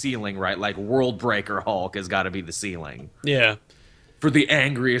be the ceiling, right? Like, World Breaker Hulk has got to be the ceiling. Yeah. For the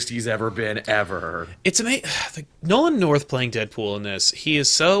angriest he's ever been, ever. It's amazing. Like, Nolan North playing Deadpool in this, he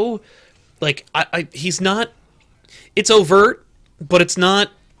is so... Like, he's not... It's overt, but it's not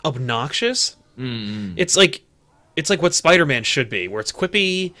obnoxious. Mm-hmm. It's like what Spider-Man should be, where it's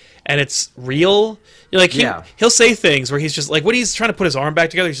quippy and it's real. You're like, he'll say things where he's just like, when he's trying to put his arm back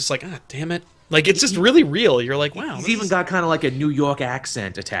together, he's just like, ah, damn it. Like, it's just really real. You're like, wow. He's even got kind of like a New York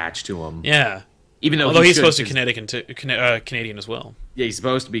accent attached to him. Yeah. Even though although he's supposed to be Canadian as well. Yeah, he's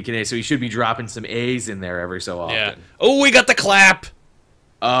supposed to be Canadian, so he should be dropping some A's in there every so often. Yeah. Oh, we got the clap!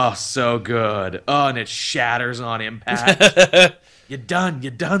 Oh, so good. Oh, and it shatters on impact. You're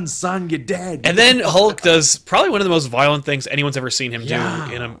done, son, you're dead. And then Hulk does probably one of the most violent things anyone's ever seen him do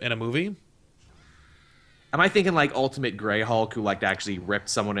in a movie. Am I thinking like Ultimate Grey Hulk, who like actually ripped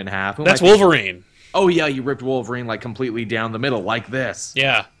someone in half? That's Wolverine. Oh yeah, he ripped Wolverine like completely down the middle, like this.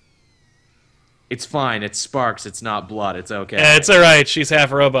 Yeah. It's fine. It's sparks. It's not blood. It's okay. Yeah, it's all right. She's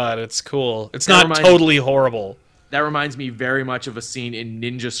half robot. It's cool. It's not totally horrible. That reminds me very much of a scene in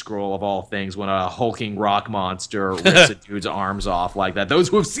Ninja Scroll, of all things, when a hulking rock monster rips a dude's arms off like that. Those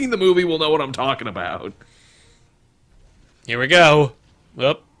who have seen the movie will know what I'm talking about. Here we go.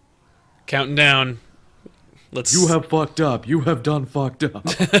 Whoop. Counting down. Let's. You have fucked up. You have done fucked up.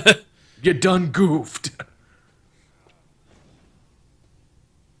 You done goofed.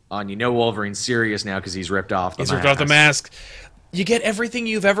 And you know Wolverine's serious now because he's ripped off the mask. He's ripped off the mask. You get everything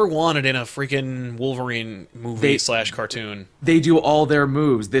you've ever wanted in a freaking Wolverine movie / cartoon. They do all their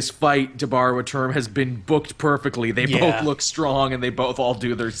moves. This fight, to borrow a term, has been booked perfectly. They both look strong, and they both all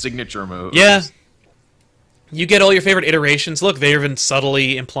do their signature moves. Yeah. You get all your favorite iterations. Look, they've been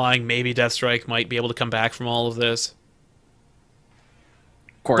subtly implying maybe Deathstrike might be able to come back from all of this.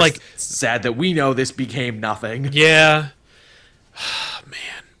 Of course, it's sad that we know this became nothing. Yeah.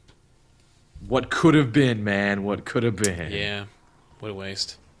 Man. What could have been, man. What could have been. Yeah. What a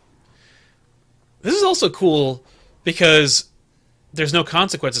waste. This is also cool because there's no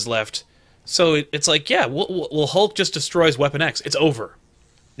consequences left. So it's like, yeah, well, Hulk just destroys Weapon X. It's over.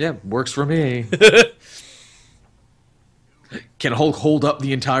 Yeah, works for me. Can Hulk hold up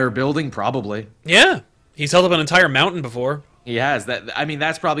the entire building? Probably. Yeah. He's held up an entire mountain before. He has. I mean,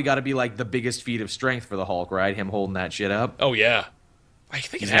 that's probably got to be like the biggest feat of strength for the Hulk, right? Him holding that shit up. Oh, yeah. I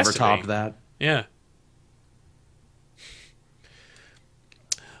think he's never topped that. Yeah.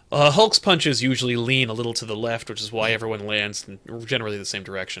 Hulk's punches usually lean a little to the left, which is why everyone lands in generally the same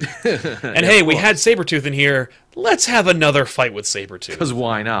direction. And hey, we had Sabretooth in here. Let's have another fight with Sabretooth. Because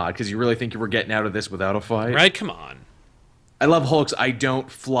why not? Because you really think you were getting out of this without a fight? Right? Come on. I love Hulk's I don't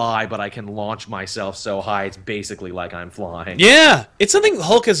fly, but I can launch myself so high it's basically like I'm flying. Yeah. It's something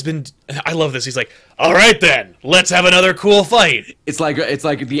Hulk has been... I love this. He's like, all right then, let's have another cool fight. It's like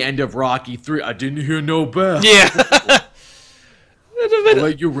at the end of Rocky 3. I didn't hear no bell. Yeah. I'll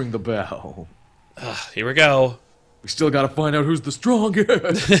let you ring the bell. Here we go. We still got to find out who's the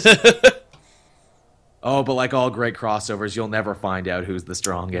strongest. Oh, but like all great crossovers, you'll never find out who's the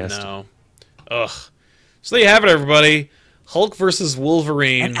strongest. No. Ugh. So there you have it, everybody. Hulk versus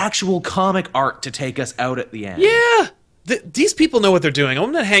Wolverine. An actual comic art to take us out at the end. Yeah. These people know what they're doing. I'm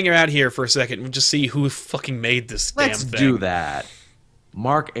going to hang out here for a second and just see who fucking made this damn thing. Let's do that.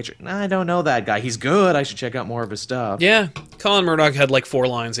 Mark H. I don't know that guy. He's good. I should check out more of his stuff. Yeah. Colin Murdoch had like 4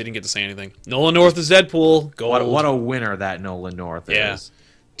 lines. He didn't get to say anything. Nolan North is Deadpool. Gold. What a winner that Nolan North is.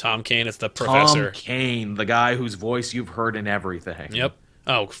 Tom Kane is the professor. Tom Kane, the guy whose voice you've heard in everything. Yep.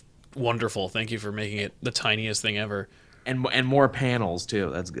 Oh, wonderful. Thank you for making it the tiniest thing ever. And more panels, too.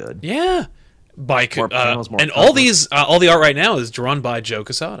 That's good. Yeah. By more panels, more and cover. all the art right now is drawn by Joe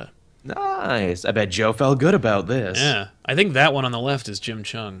Quesada. Nice. I bet Joe felt good about this. Yeah. I think that one on the left is Jim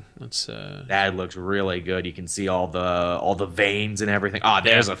Chung. That's That looks really good. You can see all the veins and everything. Ah,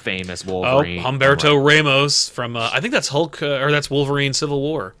 there's a famous Wolverine. Oh, Humberto Ramos from I think that's Hulk or that's Wolverine Civil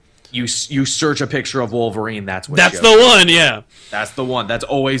War. You search a picture of Wolverine, that's what That's shows. the one, yeah. That's the one. That's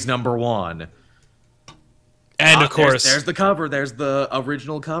always number one. And of course, there's the cover. There's the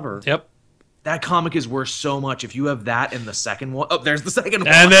original cover. Yep. That comic is worth so much. If you have that and the second one, oh, there's the second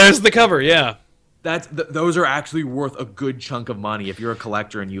one. And there's the cover, yeah. Those are actually worth a good chunk of money. If you're a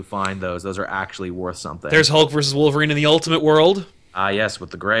collector and you find those are actually worth something. There's Hulk versus Wolverine in the Ultimate World. Ah, yes, with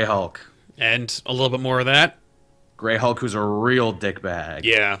the Gray Hulk. And a little bit more of that. Gray Hulk, who's a real dickbag.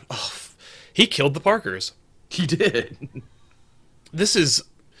 Yeah. Oh, he killed the Parkers. He did. This is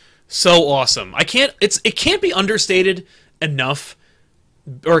so awesome. It can't be understated enough,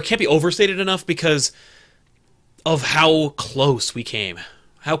 or it can't be overstated enough because of how close we came.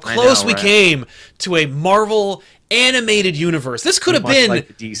 How close we came to a Marvel animated universe. This could have been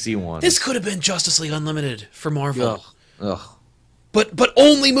like the DC one. This could have been Justice League Unlimited for Marvel. Ugh. But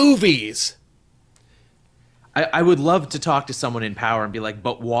only movies. I would love to talk to someone in power and be like,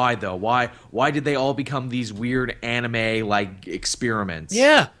 but why though? Why did they all become these weird anime like experiments?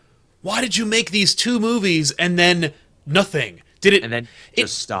 Yeah. Why did you make these 2 movies and then nothing? Did it and then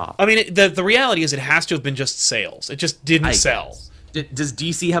just stop? I mean, the reality is it has to have been just sales. It just didn't sell. Does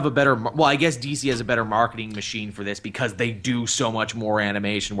DC have a better... Well, I guess DC has a better marketing machine for this because they do so much more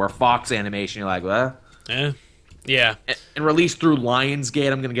animation, where Fox Animation, you're like, what? Yeah. And released through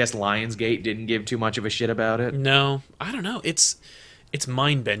Lionsgate, I'm going to guess Lionsgate didn't give too much of a shit about it. No, I don't know. It's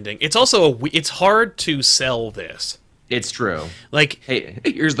mind-bending. It's also it's hard to sell this. It's true. Like, hey,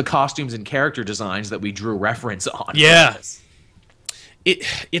 here's the costumes and character designs that we drew reference on. Yeah.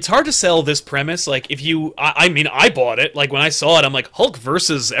 It's hard to sell this premise. Like, if you... I mean, I bought it. Like, when I saw it, I'm like, Hulk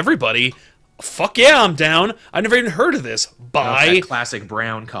versus everybody. Fuck yeah, I'm down. I never even heard of this. Bye. That classic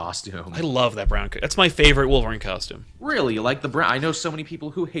brown costume. I love that brown. That's my favorite Wolverine costume. Really? You like the brown? I know so many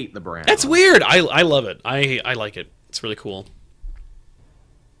people who hate the brown. That's weird. I love it. I like it. It's really cool.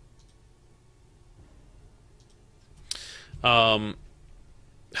 Yeah.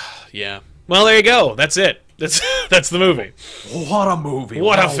 Well, there you go. That's it. That's the movie. What a movie.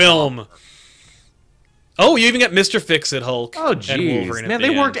 What a film. Oh, you even got Mr. Fix-It Hulk. Oh, jeez. Man,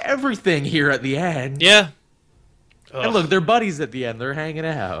 they worked everything here at the end. Yeah. And look, they're buddies at the end. They're hanging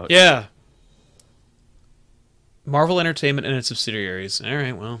out. Yeah. Marvel Entertainment and its subsidiaries. All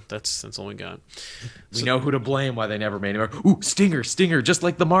right, well, that's all we got. We know who to blame why they never made him. Ooh, Stinger, just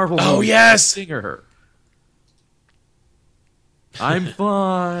like the Marvel movie. Oh, yes! Stinger. I'm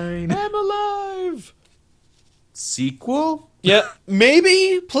fine. I'm alive. Sequel? Yeah,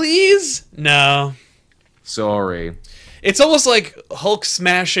 maybe, please? No. Sorry. It's almost like Hulk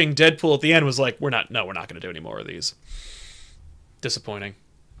smashing Deadpool at the end was like, we're not going to do any more of these. Disappointing.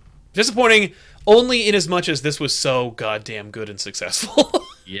 Disappointing only in as much as this was so goddamn good and successful.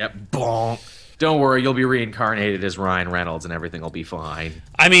 Yep. Bonk. Don't worry, you'll be reincarnated as Ryan Reynolds and everything will be fine.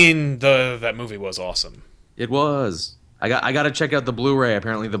 I mean, that movie was awesome. It was. I got to check out the Blu-ray.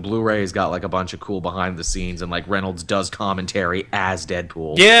 Apparently the Blu-ray's got like a bunch of cool behind the scenes and like Reynolds does commentary as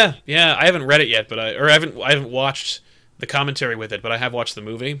Deadpool. Yeah. I haven't read it yet, but I haven't watched the commentary with it, but I have watched the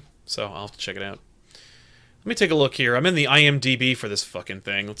movie, so I'll have to check it out. Let me take a look here. I'm in the IMDb for this fucking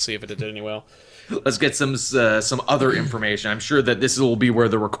thing. Let's see if it did any well. Let's get some other information. I'm sure that this will be where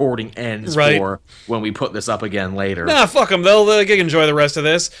the recording ends for when we put this up again later. Nah, fuck them. They'll enjoy the rest of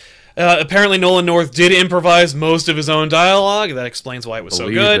this. Apparently, Nolan North did improvise most of his own dialogue. That explains why it was so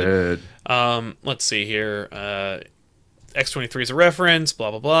good. Let's see here. X-23 is a reference.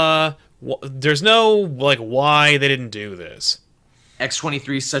 Blah blah blah. There's no why they didn't do this.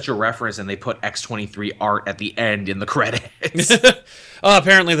 X-23 is such a reference, and they put X-23 art at the end in the credits.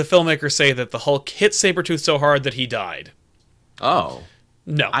 Apparently, the filmmakers say that the Hulk hit Sabretooth so hard that he died. Oh.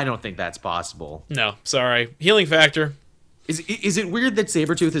 No. I don't think that's possible. No, sorry. Healing factor. Is it weird that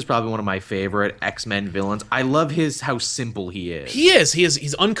Sabretooth is probably one of my favorite X-Men villains? I love how simple he is.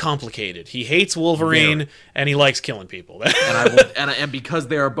 He's uncomplicated. He hates Wolverine and he likes killing people. and because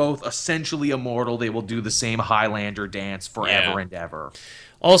they are both essentially immortal, they will do the same Highlander dance forever and ever.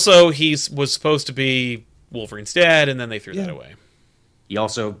 Also, he was supposed to be Wolverine's dad, and then they threw that away. He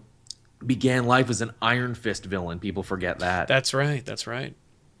also began life as an Iron Fist villain. People forget that. That's right.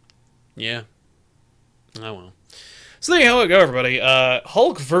 Yeah. Oh, well. So there you go, everybody.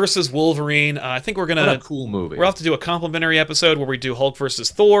 Hulk versus Wolverine. I think we're gonna. What a cool movie. We'll have to do a complimentary episode where we do Hulk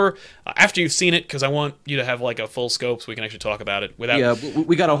versus Thor after you've seen it, because I want you to have a full scope so we can actually talk about it without. Yeah,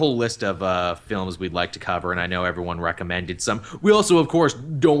 we got a whole list of films we'd like to cover, and I know everyone recommended some. We also, of course,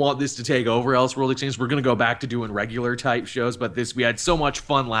 don't want this to take over Elseworld Exchange. We're gonna go back to doing regular type shows, but we had so much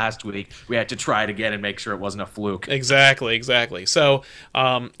fun last week. We had to try it again and make sure it wasn't a fluke. Exactly. So,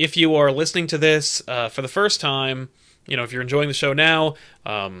 if you are listening to this for the first time. If you're enjoying the show now,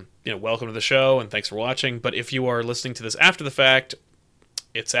 welcome to the show and thanks for watching. But if you are listening to this after the fact,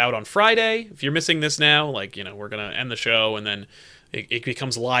 it's out on Friday. If you're missing this now, we're going to end the show and then it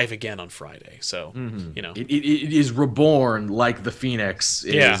becomes live again on Friday. So, It is reborn like the Phoenix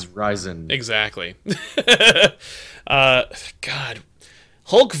is rising. Exactly. God.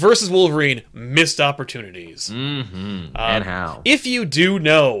 Hulk versus Wolverine, missed opportunities. And how? If you do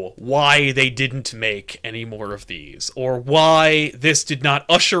know why they didn't make any more of these, or why this did not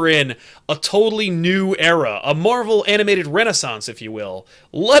usher in a totally new era, a Marvel animated renaissance, if you will,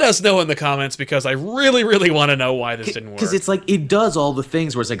 let us know in the comments, because I really, really want to know why this didn't work. Because it's it does all the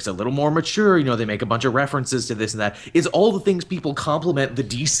things where it's a little more mature, they make a bunch of references to this and that. It's all the things people compliment the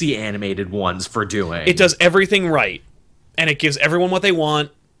DC animated ones for doing. It does everything right. And it gives everyone what they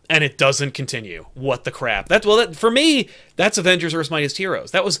want, and it doesn't continue. What the crap? For me, that's Avengers Earth's Mightiest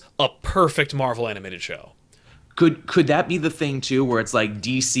Heroes. That was a perfect Marvel animated show. Could that be the thing, too, where it's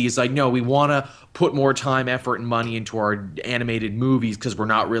DC is no, we want to put more time, effort, and money into our animated movies because we're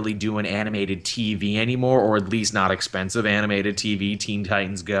not really doing animated TV anymore, or at least not expensive animated TV, Teen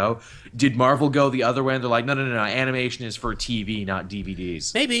Titans Go. Did Marvel go the other way? And they're no, animation is for TV, not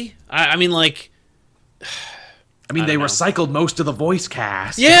DVDs. Maybe. I mean, they recycled most of the voice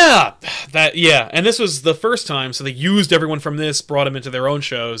cast. Yeah, and this was the first time, so they used everyone from this, brought them into their own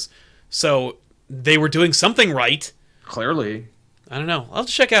shows, so they were doing something right. Clearly. I don't know. I'll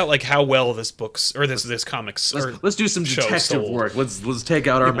check out how well this comics. Let's do some detective work. Let's take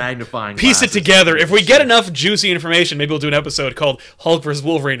out our magnifying piece glasses. It together. If we get enough juicy information, maybe we'll do an episode called Hulk vs.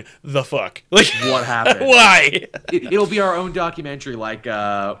 Wolverine. The fuck? What happened? Why? It'll be our own documentary,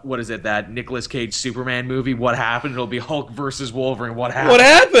 what is it? That Nicolas Cage Superman movie? What happened? It'll be Hulk versus Wolverine. What happened? What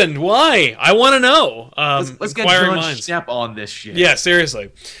happened? Why? I want to know. Let's get John Schnepp on this shit. Yeah,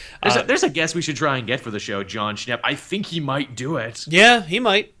 seriously. There's a guest we should try and get for the show, John Schnepp. I think he might do it. Yeah, he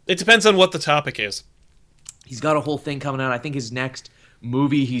might. It depends on what the topic is. He's got a whole thing coming out. I think his next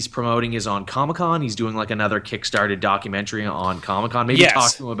movie he's promoting is on Comic-Con. He's doing another Kickstarted documentary on Comic-Con. Maybe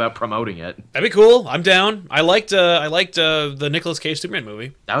talk to him about promoting it. That'd be cool. I'm down. I liked the Nicolas Cage Superman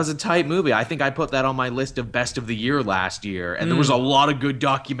movie. That was a tight movie. I think I put that on my list of best of the year last year. And there was a lot of good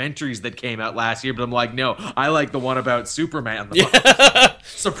documentaries that came out last year, but I'm no, I like the one about Superman.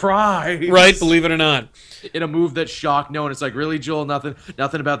 Surprise! Right, believe it or not. In a move that shocked no one. It's really, Joel, nothing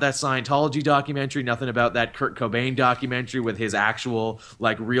about that Scientology documentary, nothing about that Kurt Cobain documentary with his actual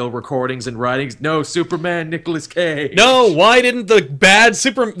real recordings and writings. No, Superman, Nicolas Cage. No, why didn't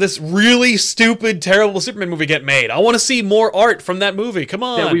this really stupid, terrible Superman movie get made? I want to see more art from that movie. Come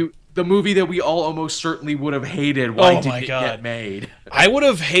on. The movie that we all almost certainly would have hated. Why didn't it get made? I would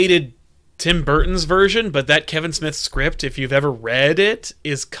have hated Tim Burton's version, but that Kevin Smith script, if you've ever read it,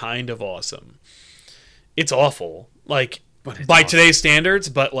 is kind of awesome. It's awful. By today's standards,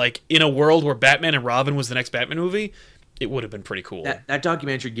 but in a world where Batman and Robin was the next Batman movie, it would have been pretty cool. That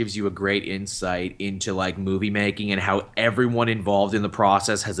documentary gives you a great insight into movie making and how everyone involved in the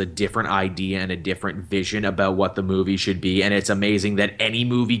process has a different idea and a different vision about what the movie should be, and it's amazing that any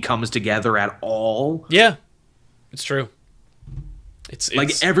movie comes together at all. Yeah. It's true. It's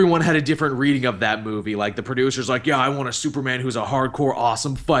like everyone had a different reading of that movie. Like the producer's like, yeah, I want a Superman who's a hardcore,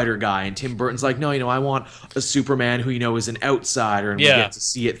 awesome fighter guy, and Tim Burton's like, no, I want a Superman who is an outsider, and we get to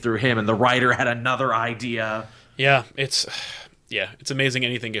see it through him. And the writer had another idea. Yeah, it's amazing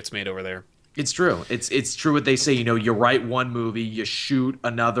anything gets made over there. It's true. It's true what they say. You write one movie, you shoot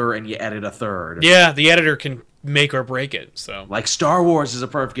another, and you edit a third. Yeah, the editor can make or break it. So, like Star Wars is a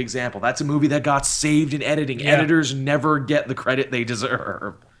perfect example. That's a movie that got saved in editing. Yeah. Editors never get the credit they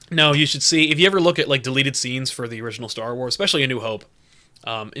deserve. No, you should see if you ever look at like deleted scenes for the original Star Wars, especially A New Hope.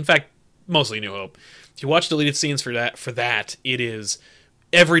 In fact, mostly A New Hope. If you watch deleted scenes for that, it is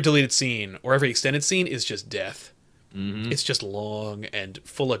every deleted scene or every extended scene is just death. Mm-hmm. It's just long and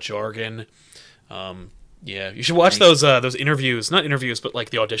full of jargon. Yeah, you should watch those interviews, not interviews, but like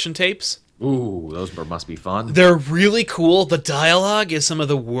the audition tapes. Ooh, those must be fun. They're really cool. The dialogue is some of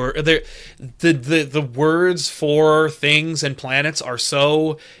the the words for things and planets are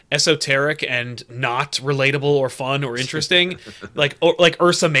so esoteric and not relatable or fun or interesting. like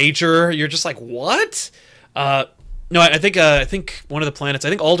Ursa Major, you're just like, what? No, I think one of the planets, I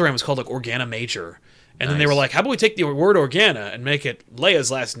think Alderaan was called like Organa Major. And then they were like, how about we take the word Organa and make it Leia's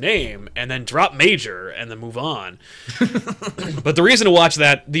last name and then drop Major and then move on. But the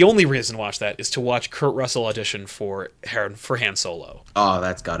only reason to watch that is to watch Kurt Russell audition for Han Solo. Oh,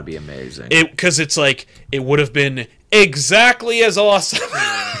 that's got to be amazing. Because it's like, it would have been exactly as awesome.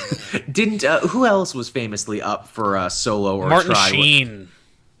 Didn't, who else was famously up for Solo or Martin Sheen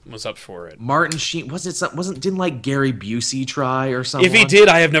was up for it. Martin Sheen didn't like Gary Busey try or something? If he did,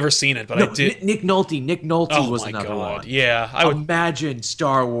 I have never seen it, but I did. Nick Nolte was another one. Yeah, I would imagine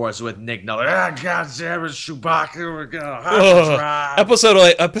Star Wars with Nick Nolte. God damn it, Chewbacca, we're gonna have to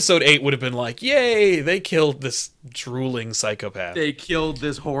try. Episode 8 would have been like, yay, they killed this drooling psychopath. They killed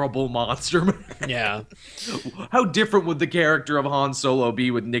this horrible monster man. Yeah. How different would the character of Han Solo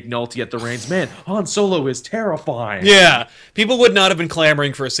be with Nick Nolte at the reins? Man, Han Solo is terrifying. Yeah, people would not have been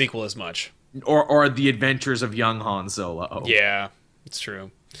clamoring for a sequel as much. Or the adventures of young Han Solo. Yeah, it's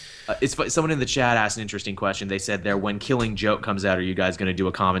true. Someone in the chat asked an interesting question. They said there, when Killing Joke comes out, are you guys going to do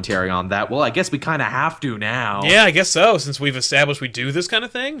a commentary on that? Well, I guess we kind of have to now. Yeah, I guess so. Since we've established we do this kind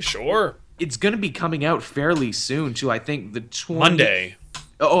of thing, sure. It's going to be coming out fairly soon, too. I think the Monday.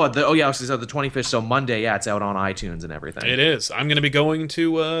 Yeah, so the 25th, so Monday, yeah, it's out on iTunes and everything. It is. I'm going to be going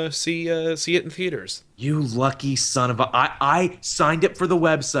to see it in theaters. You lucky son of a... I signed up for the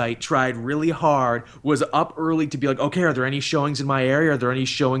website, tried really hard, was up early to be like, okay, are there any showings in my area? Are there any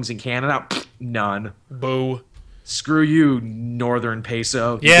showings in Canada? None. Boo. Screw you, Northern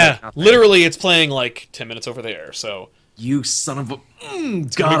Peso. Yeah, literally it's playing like 10 minutes over there, so... You son of a...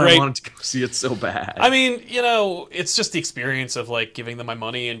 God, I wanted to go see it so bad. I mean, it's just the experience of, like, giving them my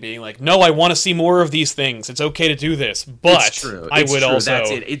money and being like, no, I want to see more of these things. It's okay to do this. But it's true. I would also...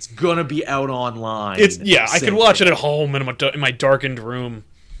 That's it. It's gonna be out online. I could watch it at home in my darkened room.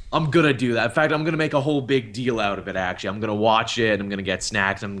 I'm gonna do that. In fact, I'm gonna make a whole big deal out of it, actually. I'm gonna watch it, I'm gonna get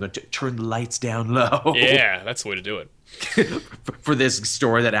snacks, I'm gonna turn the lights down low. Yeah, that's the way to do it. For this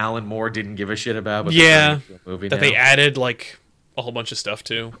story that Alan Moore didn't give a shit about. But movie that they added, like, a whole bunch of stuff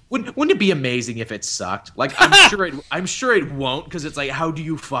to. Wouldn't it be amazing if it sucked? Like, I'm sure it won't, because it's like, how do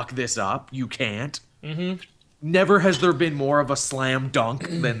you fuck this up? You can't. Mm-hmm. Never has there been more of a slam dunk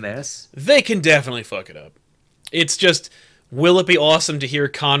than this. They can definitely fuck it up. It's just... Will it be awesome to hear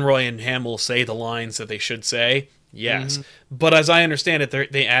Conroy and Hamill say the lines that they should say? Yes. Mm-hmm. But as I understand it,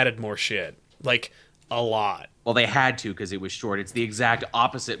 they added more shit. Like, a lot. Well, they had to because it was short. It's the exact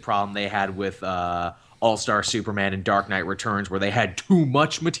opposite problem they had with All-Star Superman and Dark Knight Returns, where they had too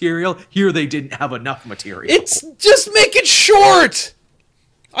much material. Here they didn't have enough material. It's just make it short!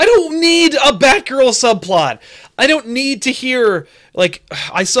 I don't need a Batgirl subplot. I don't need to hear, like,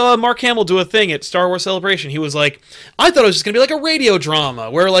 I saw Mark Hamill do a thing at Star Wars Celebration. He was like, I thought it was just going to be like a radio drama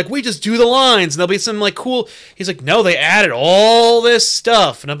where, like, we just do the lines and there'll be some, like, cool... He's like, no, they added all this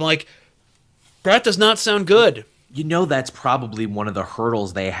stuff. And I'm like, that does not sound good. That's probably one of the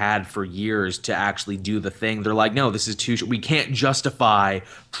hurdles they had for years to actually do the thing. They're like, no, this is too... We can't justify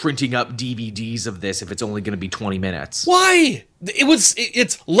printing up DVDs of this if it's only going to be 20 minutes. Why?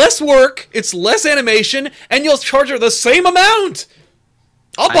 It's less work, it's less animation, and you'll charge her the same amount.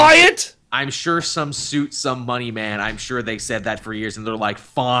 I'll buy it. I'm sure some suit, some money man, I'm sure they said that for years, and they're like,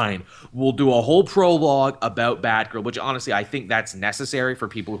 fine, we'll do a whole prologue about Batgirl, which honestly, I think that's necessary for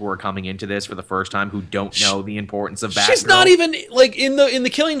people who are coming into this for the first time who don't know the importance of Batgirl. She's not even, like, in the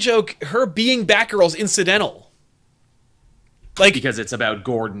Killing Joke, her being Batgirl's incidental. Like, because it's about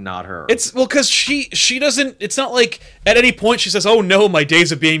Gordon, not her. It's because she doesn't. It's not like at any point she says, "Oh no, my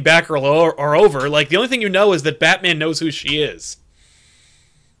days of being Batgirl are over." Like, the only thing you know is that Batman knows who she is.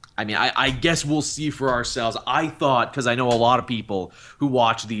 I mean, I guess we'll see for ourselves. I thought, because I know a lot of people who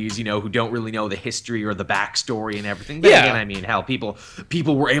watch these, you know, who don't really know the history or the backstory and everything. But again, I mean, hell, people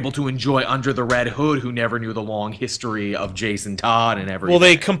were able to enjoy Under the Red Hood who never knew the long history of Jason Todd and everything. Well,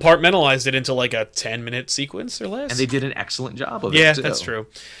 they compartmentalized it into like a 10-minute sequence or less. And they did an excellent job of it, Yeah, too. that's true.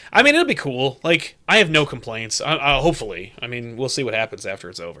 I mean, it'll be cool. Like, I have no complaints. Hopefully. I mean, we'll see what happens after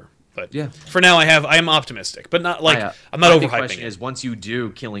it's over. But yeah, for now, I am optimistic, but not like I'm not overhyping. The question is, once you do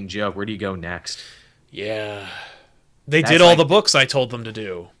Killing Joke, where do you go next? Yeah, they did all the books I told them to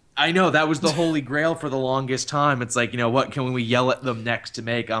do. I know, that was the holy grail for the longest time. It's like, you know what? Can we yell at them next to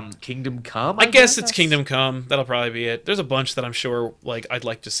make Kingdom Come? I guess it's Kingdom Come. That'll probably be it. There's a bunch that I'm sure like I'd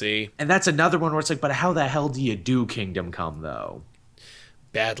like to see. And that's another one where it's like, but how the hell do you do Kingdom Come though?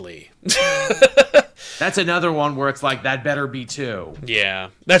 Badly. That's another one where it's like, that better be 2. Yeah,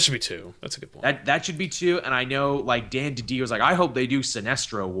 that should be 2. That's a good point. That should be 2, and I know, like, Dan DiDio was like, I hope they do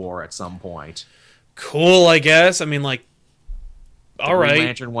Sinestro War at some point. Cool, I guess. I mean, like, all right. Green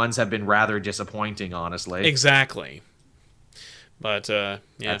Lantern ones have been rather disappointing, honestly. Exactly. But, yeah.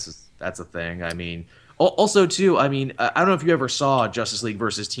 That's a thing. I mean... Also, too, I mean, I don't know if you ever saw Justice League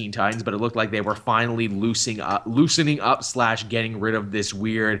versus Teen Titans, but it looked like they were finally loosening up / getting rid of this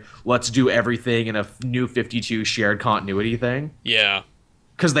weird, let's do everything in a New 52 shared continuity thing. Yeah.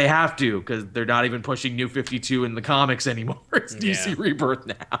 Because they have to, because they're not even pushing New 52 in the comics anymore. It's DC Rebirth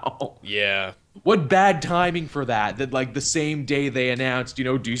now. Yeah. What bad timing for that? That, like, the same day they announced, you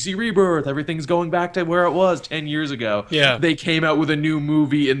know, DC Rebirth, everything's going back to where it was 10 years ago. Yeah. They came out with a new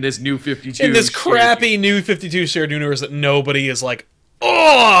movie in this New 52. In this crappy New 52 shared universe that nobody is like,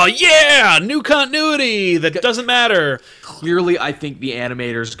 oh, yeah, new continuity that doesn't matter. Clearly, I think the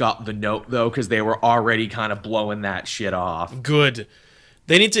animators got the note, though, because they were already kind of blowing that shit off. Good.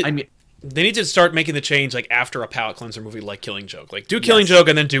 They need to... They need to start making the change like after a palate cleanser movie like Killing Joke. Like, do Killing Joke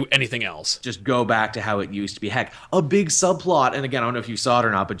and then do anything else. Just go back to how it used to be. Heck, a big subplot, and again, I don't know if you saw it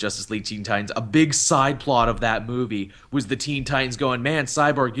or not, but Justice League Teen Titans, a big side plot of that movie was the Teen Titans going, man,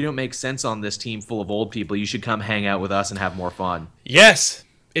 Cyborg, you don't make sense on this team full of old people. You should come hang out with us and have more fun. Yes.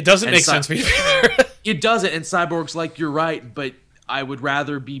 It doesn't make sense for you either. It doesn't, and Cyborg's like, you're right, but I would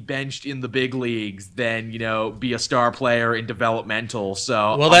rather be benched in the big leagues than, you know, be a star player in developmental,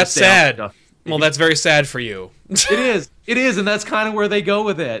 so... Well, that's sad. Well, that's very sad for you. It is, and that's kind of where they go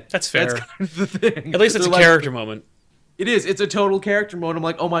with it. That's fair. That's kind of the thing. At least it's a character moment. It is. It's a total character moment. I'm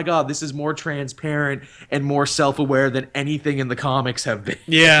like, oh my god, this is more transparent and more self-aware than anything in the comics have been.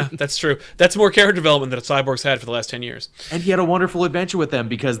 Yeah, that's true. That's more character development than Cyborg's had for the last 10 years. And he had a wonderful adventure with them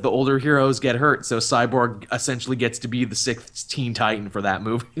because the older heroes get hurt, so Cyborg essentially gets to be the 6th Teen Titan for that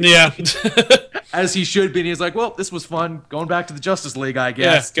movie. Yeah. As he should be. And he's like, well, this was fun. Going back to the Justice League, I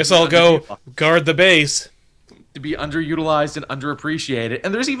guess. Yeah, guess I'll go guard the base. To be underutilized and underappreciated.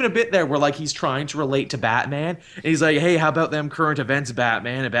 And there's even a bit there where, like, he's trying to relate to Batman. And he's like, hey, how about them current events,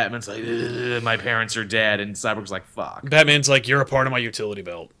 Batman? And Batman's like, my parents are dead. And Cyborg's like, fuck. Batman's like, you're a part of my utility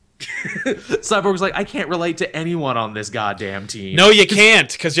belt. Cyborg's like, I can't relate to anyone on this goddamn team. No, you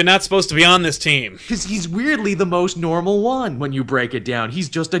can't, because you're not supposed to be on this team. Because he's weirdly the most normal one when you break it down. He's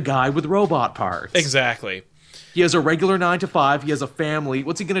just a guy with robot parts. Exactly. He has a regular 9-to-5. He has a family.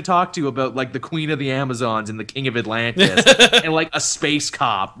 What's he going to talk to about, like, the Queen of the Amazons and the King of Atlantis? And, like, a space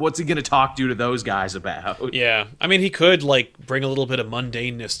cop? What's he going to talk to those guys about? Yeah. I mean, he could, like, bring a little bit of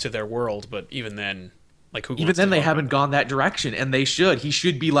mundaneness to their world, but even then... Like, who even then, they haven't gone that direction, and they should. He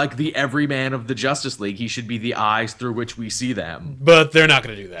should be like the everyman of the Justice League. He should be the eyes through which we see them. But they're not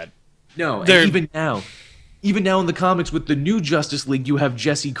going to do that. No, and even now in the comics with the new Justice League, you have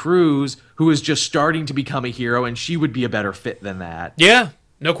Jessie Cruz, who is just starting to become a hero, and she would be a better fit than that. Yeah,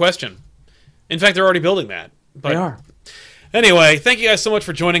 no question. In fact, they're already building that. But they are. Anyway, thank you guys so much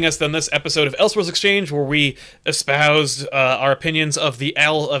for joining us on this episode of Elseworlds Exchange, where we espoused our opinions of the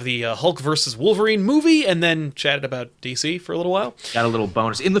Hulk versus Wolverine movie, and then chatted about DC for a little while. Got a little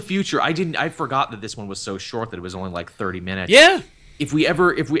bonus. In the future, I forgot that this one was so short that it was only like 30 minutes. Yeah. If we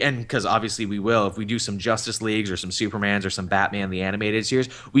and because obviously we will, if we do some Justice Leagues or some Supermans or some Batman the Animated Series,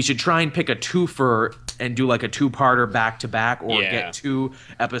 we should try and pick a twofer and do like a two-parter back-to-back, or get 2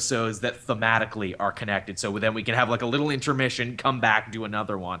 episodes that thematically are connected. So then we can have like a little intermission, come back, do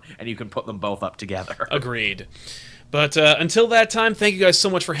another one, and you can put them both up together. Agreed. But until that time, thank you guys so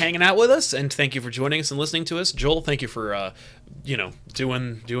much for hanging out with us, and thank you for joining us and listening to us. Joel, thank you for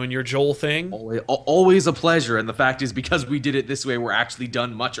doing your Joel thing. Always a pleasure, and the fact is, because we did it this way, we're actually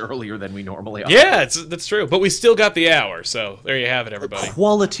done much earlier than we normally are. Yeah, that's true. But we still got the hour, so there you have it, everybody.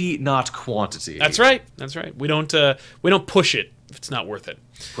 Quality, not quantity. That's right. We don't push it if it's not worth it.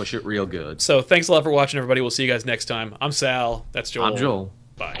 Push it real good. So thanks a lot for watching, everybody. We'll see you guys next time. I'm Sal. That's Joel. I'm Joel.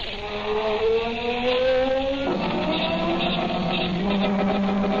 Bye.